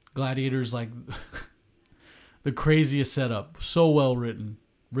 Right. Gladiator's like the craziest setup, so well written.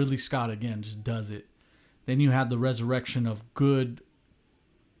 Ridley Scott again just does it. Then you had the resurrection of good,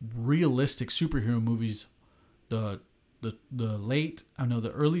 realistic superhero movies. The early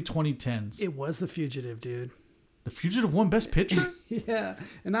 2010s. It was The Fugitive, dude. The Fugitive won Best Picture? Yeah.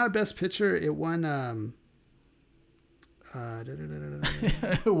 And not a Best Picture. It won...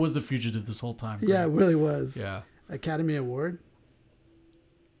 It was The Fugitive this whole time. Yeah, it really was. Yeah. Academy Award.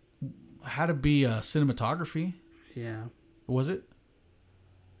 Had to be cinematography. Yeah. Was it?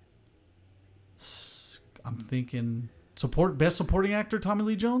 I'm thinking best supporting actor Tommy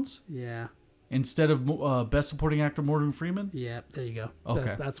Lee Jones Yeah. instead of best supporting actor Morgan Freeman. Yeah. There you go.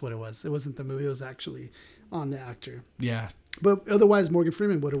 Okay. That's what it was. It wasn't the movie. It was actually on the actor. Yeah, But otherwise, Morgan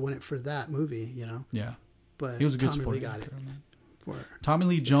Freeman would have won it for that movie, you know. yeah. But He was a good Tommy Lee supporting got actor. it for Tommy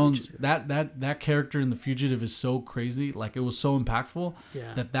Lee Jones, Fugitive. that character in The Fugitive is so crazy. Like, it was so impactful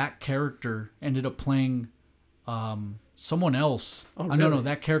Yeah. that character ended up playing someone else. Oh, No, really?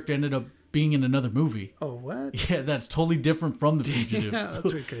 that character ended up being in another movie. Oh, what? Yeah, that's totally different from The Fugitive. Yeah, that's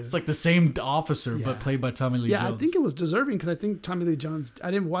pretty crazy. It's like the same officer, Yeah. but played by Tommy Lee Yeah, Jones. I think it was deserving because I think Tommy Lee Jones. I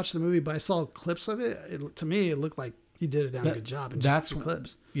didn't watch the movie, but I saw clips of it. To me, it looked like he did a damn good job in just a few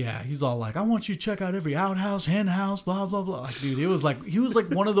clips. Yeah, he's all like, I want you to check out every outhouse, hen house, blah, blah, blah. Like, dude, he was like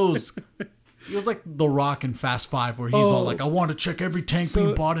one of those, he was like The Rock in Fast Five where he's all like, I want to check every tank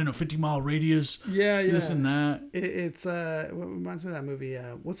being bought in a 50-mile radius. Yeah. This and that. It's what reminds me of that movie.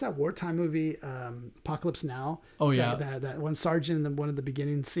 What's that wartime movie? Apocalypse Now. Oh, yeah. That one sergeant in one of the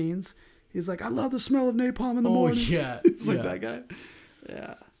beginning scenes. He's like, I love the smell of napalm in the Oh, morning. yeah. It's like yeah. that guy.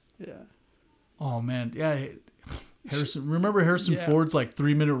 Yeah. Oh, man. Yeah. Remember Harrison Yeah. Ford's like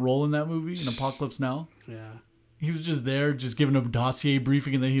 3-minute role in that movie in Apocalypse Now? Yeah. He was just there, just giving a dossier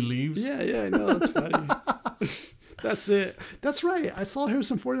briefing, and then he leaves. Yeah, I know. That's funny. That's it. That's right. I saw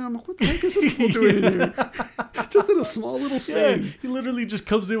Harrison Ford and I'm like, what the heck is this fool doing in here? Just in a small little Yeah, scene. he literally just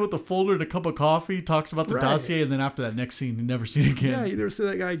comes in with a folder and a cup of coffee, talks about the Right. dossier, and then after that next scene, you never see it again. Yeah, you never see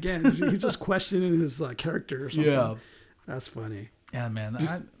that guy again. He's just questioning his character or something. Yeah. That's funny. Yeah, man.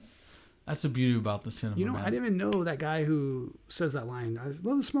 That's the beauty about the cinema. You know, man. I didn't even know that guy who says that line. I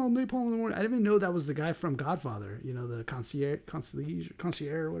love the smell of napalm in the morning. I didn't even know that was the guy from Godfather. You know, the concierge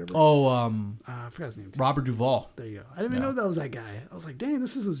or whatever. Oh, I forgot his name. Robert Duvall. There you go. I didn't even know that was that guy. I was like, dang,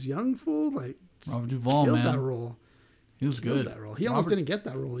 this is this young fool. Like, Robert Duvall, killed man. that role. He was Killed good. that role. He almost didn't get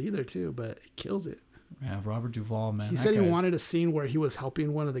that role either, too, but he killed it. Yeah, Robert Duvall, man. He said he wanted a scene where he was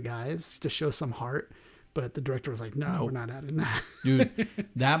helping one of the guys to show some heart, but the director was like, no, we're not adding that. Dude,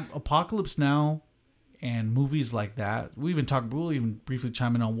 that Apocalypse Now and movies like that, we'll even briefly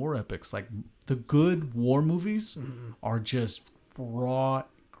chime in on war epics. Like, the good war movies are just raw,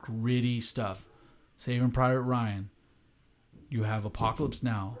 gritty stuff. Saving Private Ryan. You have Apocalypse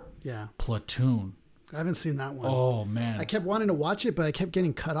Now. Yeah. Platoon. I haven't seen that one. Oh, man. I kept wanting to watch it, but I kept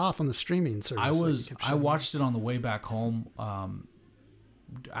getting cut off on the streaming service. I watched it on the way back home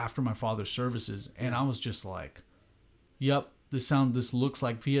after my father's services, and I was just like, yep, this looks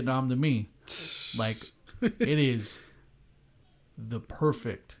like Vietnam to me. Like, it is the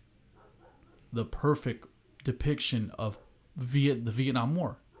perfect depiction of the Vietnam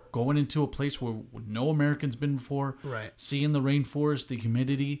War. Going into a place where no Americans been before, Right. Seeing the rainforest, the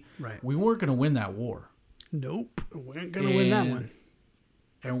humidity, Right. We weren't going to win that war. Nope. We ain't going to win that one.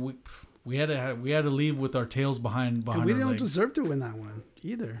 And we had to leave with our tails behind And we our don't legs. deserve to win that one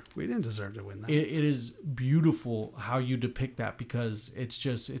either. We didn't deserve to win that. It is beautiful how you depict that, because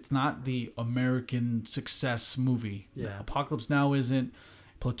it's not the American success movie. Yeah. Apocalypse Now isn't.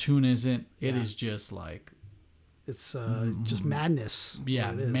 Platoon isn't. It Yeah. is just like, It's just madness. is yeah,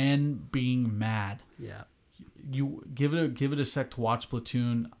 what it is. men being mad. Yeah. you give it a sec to watch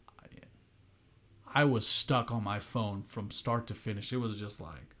Platoon. I was stuck on my phone from start to finish. It was just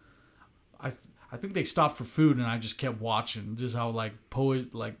like, I think they stopped for food and I just kept watching. Just how like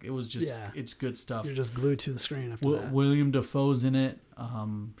it was just it's good stuff. You're just glued to the screen after that. William Dafoe's in it.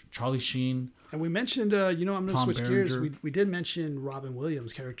 Charlie Sheen. And we mentioned, I'm going to switch Berenger. gears. We did mention Robin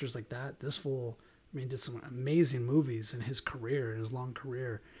Williams, characters like that. This fool, did some amazing movies in his career, in his long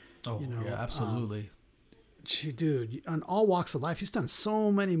career. Oh, yeah, absolutely. Dude, on all walks of life, he's done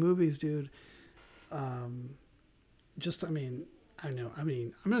so many movies, dude. I'm going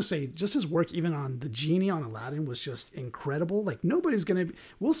to say just his work even on The Genie on Aladdin was just incredible. Like nobody's going to,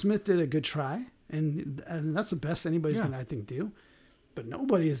 Will Smith did a good try and that's the best anybody's going to, I think, do. But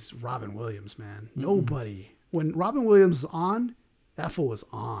nobody is Robin Williams, man. Mm-mm. Nobody. When Robin Williams is on, that fool was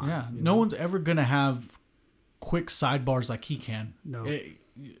on. Yeah. No one's ever going to have quick sidebars like he can. No.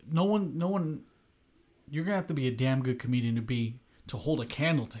 No one, you're going to have to be a damn good comedian to hold a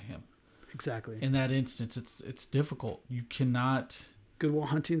candle to him. Exactly. In that instance, it's difficult. You cannot. Good Will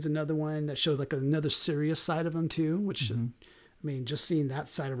Hunting's another one that showed like another serious side of him too, which, just seeing that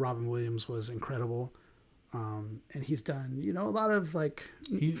side of Robin Williams was incredible. And he's done, a lot of like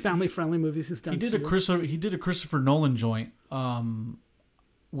family-friendly movies. He did a Christopher Nolan joint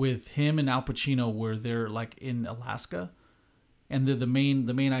with him and Al Pacino where they're like in Alaska, and the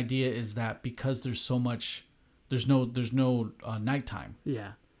main idea is that because there's so much, there's no nighttime.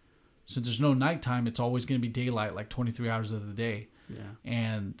 Yeah. Since there's no nighttime, it's always going to be daylight, like 23 hours of the day. Yeah.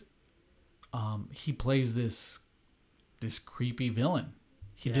 And he plays this creepy villain.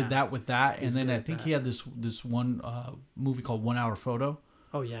 He did that with that, and then I think he had this one movie called 1 Hour Photo.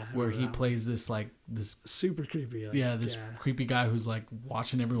 Oh yeah, where he plays this super creepy. Creepy guy who's like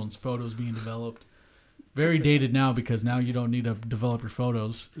watching everyone's photos being developed. Very dated now because now you don't need to develop your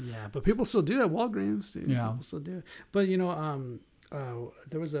photos. Yeah, but people still do at Walgreens. Dude. Yeah, people still do it. But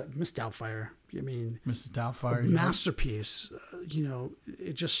there was a Miss Doubtfire. Mrs. Doubtfire, masterpiece.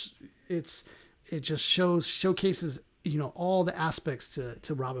 It just showcases all the aspects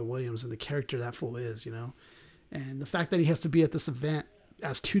to Robin Williams and the character that fool is, and the fact that he has to be at this event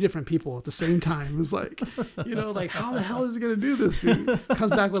as two different people at the same time is like, like how the hell is he gonna do this, dude?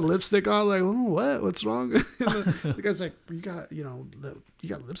 Comes back with lipstick on, like, oh, what's wrong? And the guy's like, you got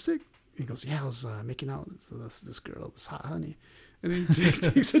lipstick? He goes, yeah, I was making out with this girl, this hot honey, and then he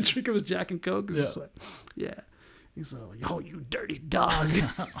takes a drink of his Jack and Coke. And he's like, yeah. He's like, oh, you dirty dog.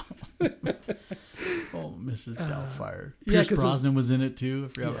 Oh, Mrs. Doubtfire. Pierce Brosnan was in it too.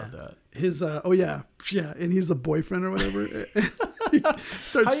 I forgot about that. His and he's a boyfriend or whatever. How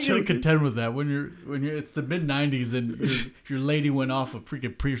are you gonna contend with that when you're it's the mid '90s and your lady went off of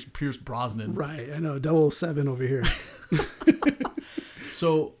freaking Pierce Brosnan? Right, I know, 007 over here.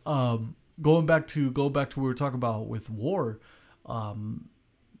 So, going back to what we were talking about with war,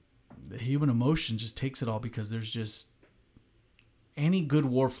 the human emotion just takes it all because there's just any good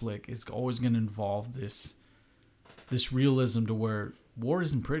war flick is always going to involve this realism to where war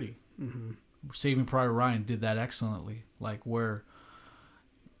isn't pretty. Mm-hmm. Saving Private Ryan did that excellently. Like where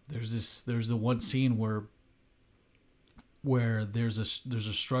there's the one scene where there's a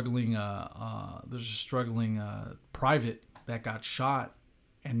struggling private that got shot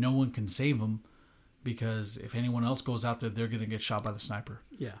and no one can save him because if anyone else goes out there, they're going to get shot by the sniper.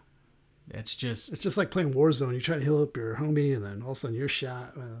 Yeah. It's just like playing Warzone. You try to heal up your homie, and then all of a sudden you're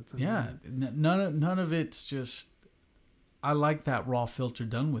shot. None of it's just. I like that raw filter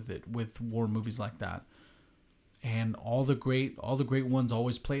done with war movies like that, and all the great ones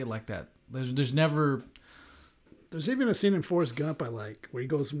always play it like that. There's never. There's even a scene in Forrest Gump I like where he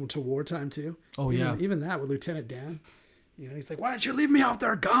goes to wartime too. Oh even that with Lieutenant Dan. He's like, why didn't you leave me out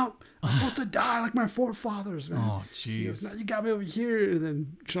there, Gump? I'm supposed to die like my forefathers, man. Oh, jeez. Now you got me over here. And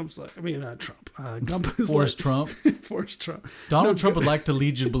then Trump's like, Gump is Forrest Trump. Forrest Trump. Donald Trump would like to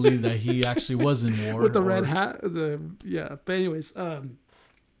lead you to believe that he actually was in war. With the red hat. But anyways,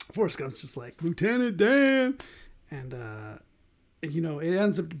 Forrest Gump's just like, Lieutenant Dan. And, it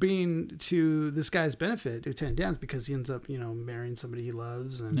ends up being to this guy's benefit, Lieutenant Dan's, because he ends up, marrying somebody he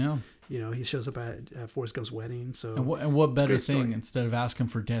loves. And, he shows up at Forrest Gump's wedding. So and what better thing, story. Instead of asking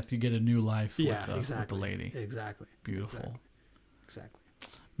for death, you get a new life with the lady. Exactly. Beautiful. Exactly.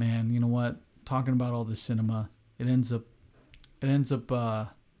 Man, you know what? Talking about all this cinema, it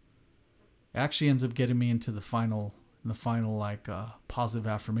actually ends up getting me into the final positive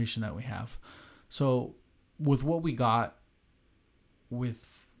affirmation that we have. So with what we got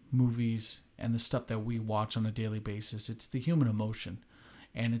with movies and the stuff that we watch on a daily basis, it's the human emotion,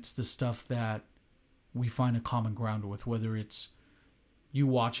 and it's the stuff that we find a common ground with, whether it's you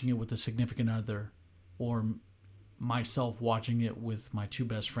watching it with a significant other or myself watching it with my two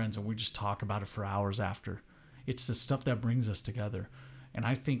best friends, and we just talk about it for hours after. It's the stuff that brings us together. And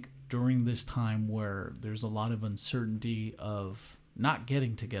I think during this time where there's a lot of uncertainty of not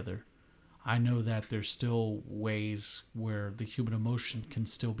getting together, I know that there's still ways where the human emotion can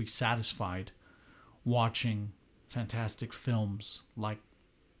still be satisfied watching fantastic films like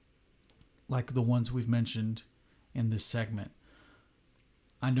the ones we've mentioned in this segment.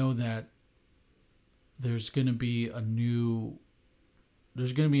 I know that there's going to be a new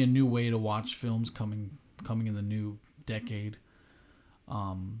way to watch films coming in the new decade.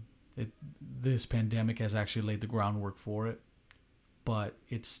 This pandemic has actually laid the groundwork for it, but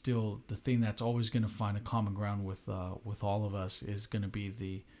it's still the thing that's always going to find a common ground with all of us is going to be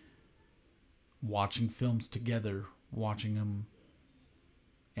the watching films together, watching them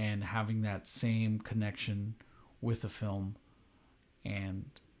and having that same connection with the film, and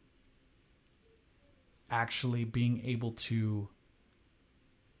actually being able to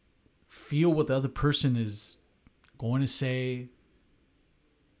feel what the other person is going to say,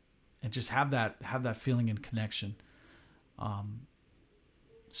 and just have that feeling and connection.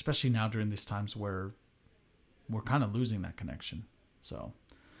 Especially now during these times where we're kind of losing that connection. So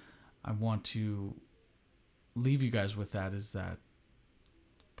I want to leave you guys with that, is that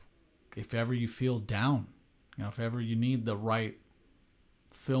if ever you feel down, if ever you need the right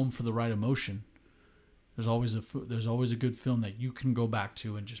film for the right emotion, there's always a good film that you can go back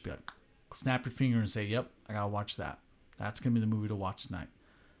to and just be like, snap your finger and say, yep, I gotta watch that. That's gonna be the movie to watch tonight.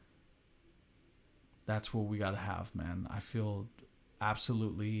 That's what we gotta have, man. I feel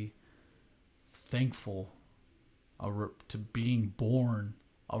absolutely thankful to being born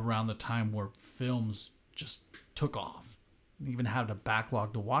around the time where films just took off. And even had a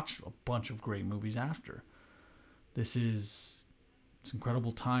backlog to watch a bunch of great movies after. It's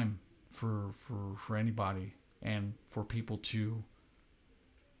incredible time for anybody, and for people to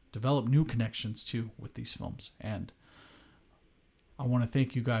develop new connections too with these films. And I want to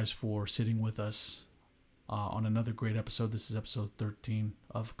thank you guys for sitting with us on another great episode. This is episode 13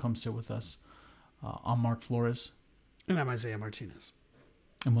 of Come Sit With Us. I'm Mark Flores. And I'm Isaiah Martinez.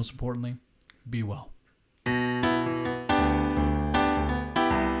 And most importantly, be well.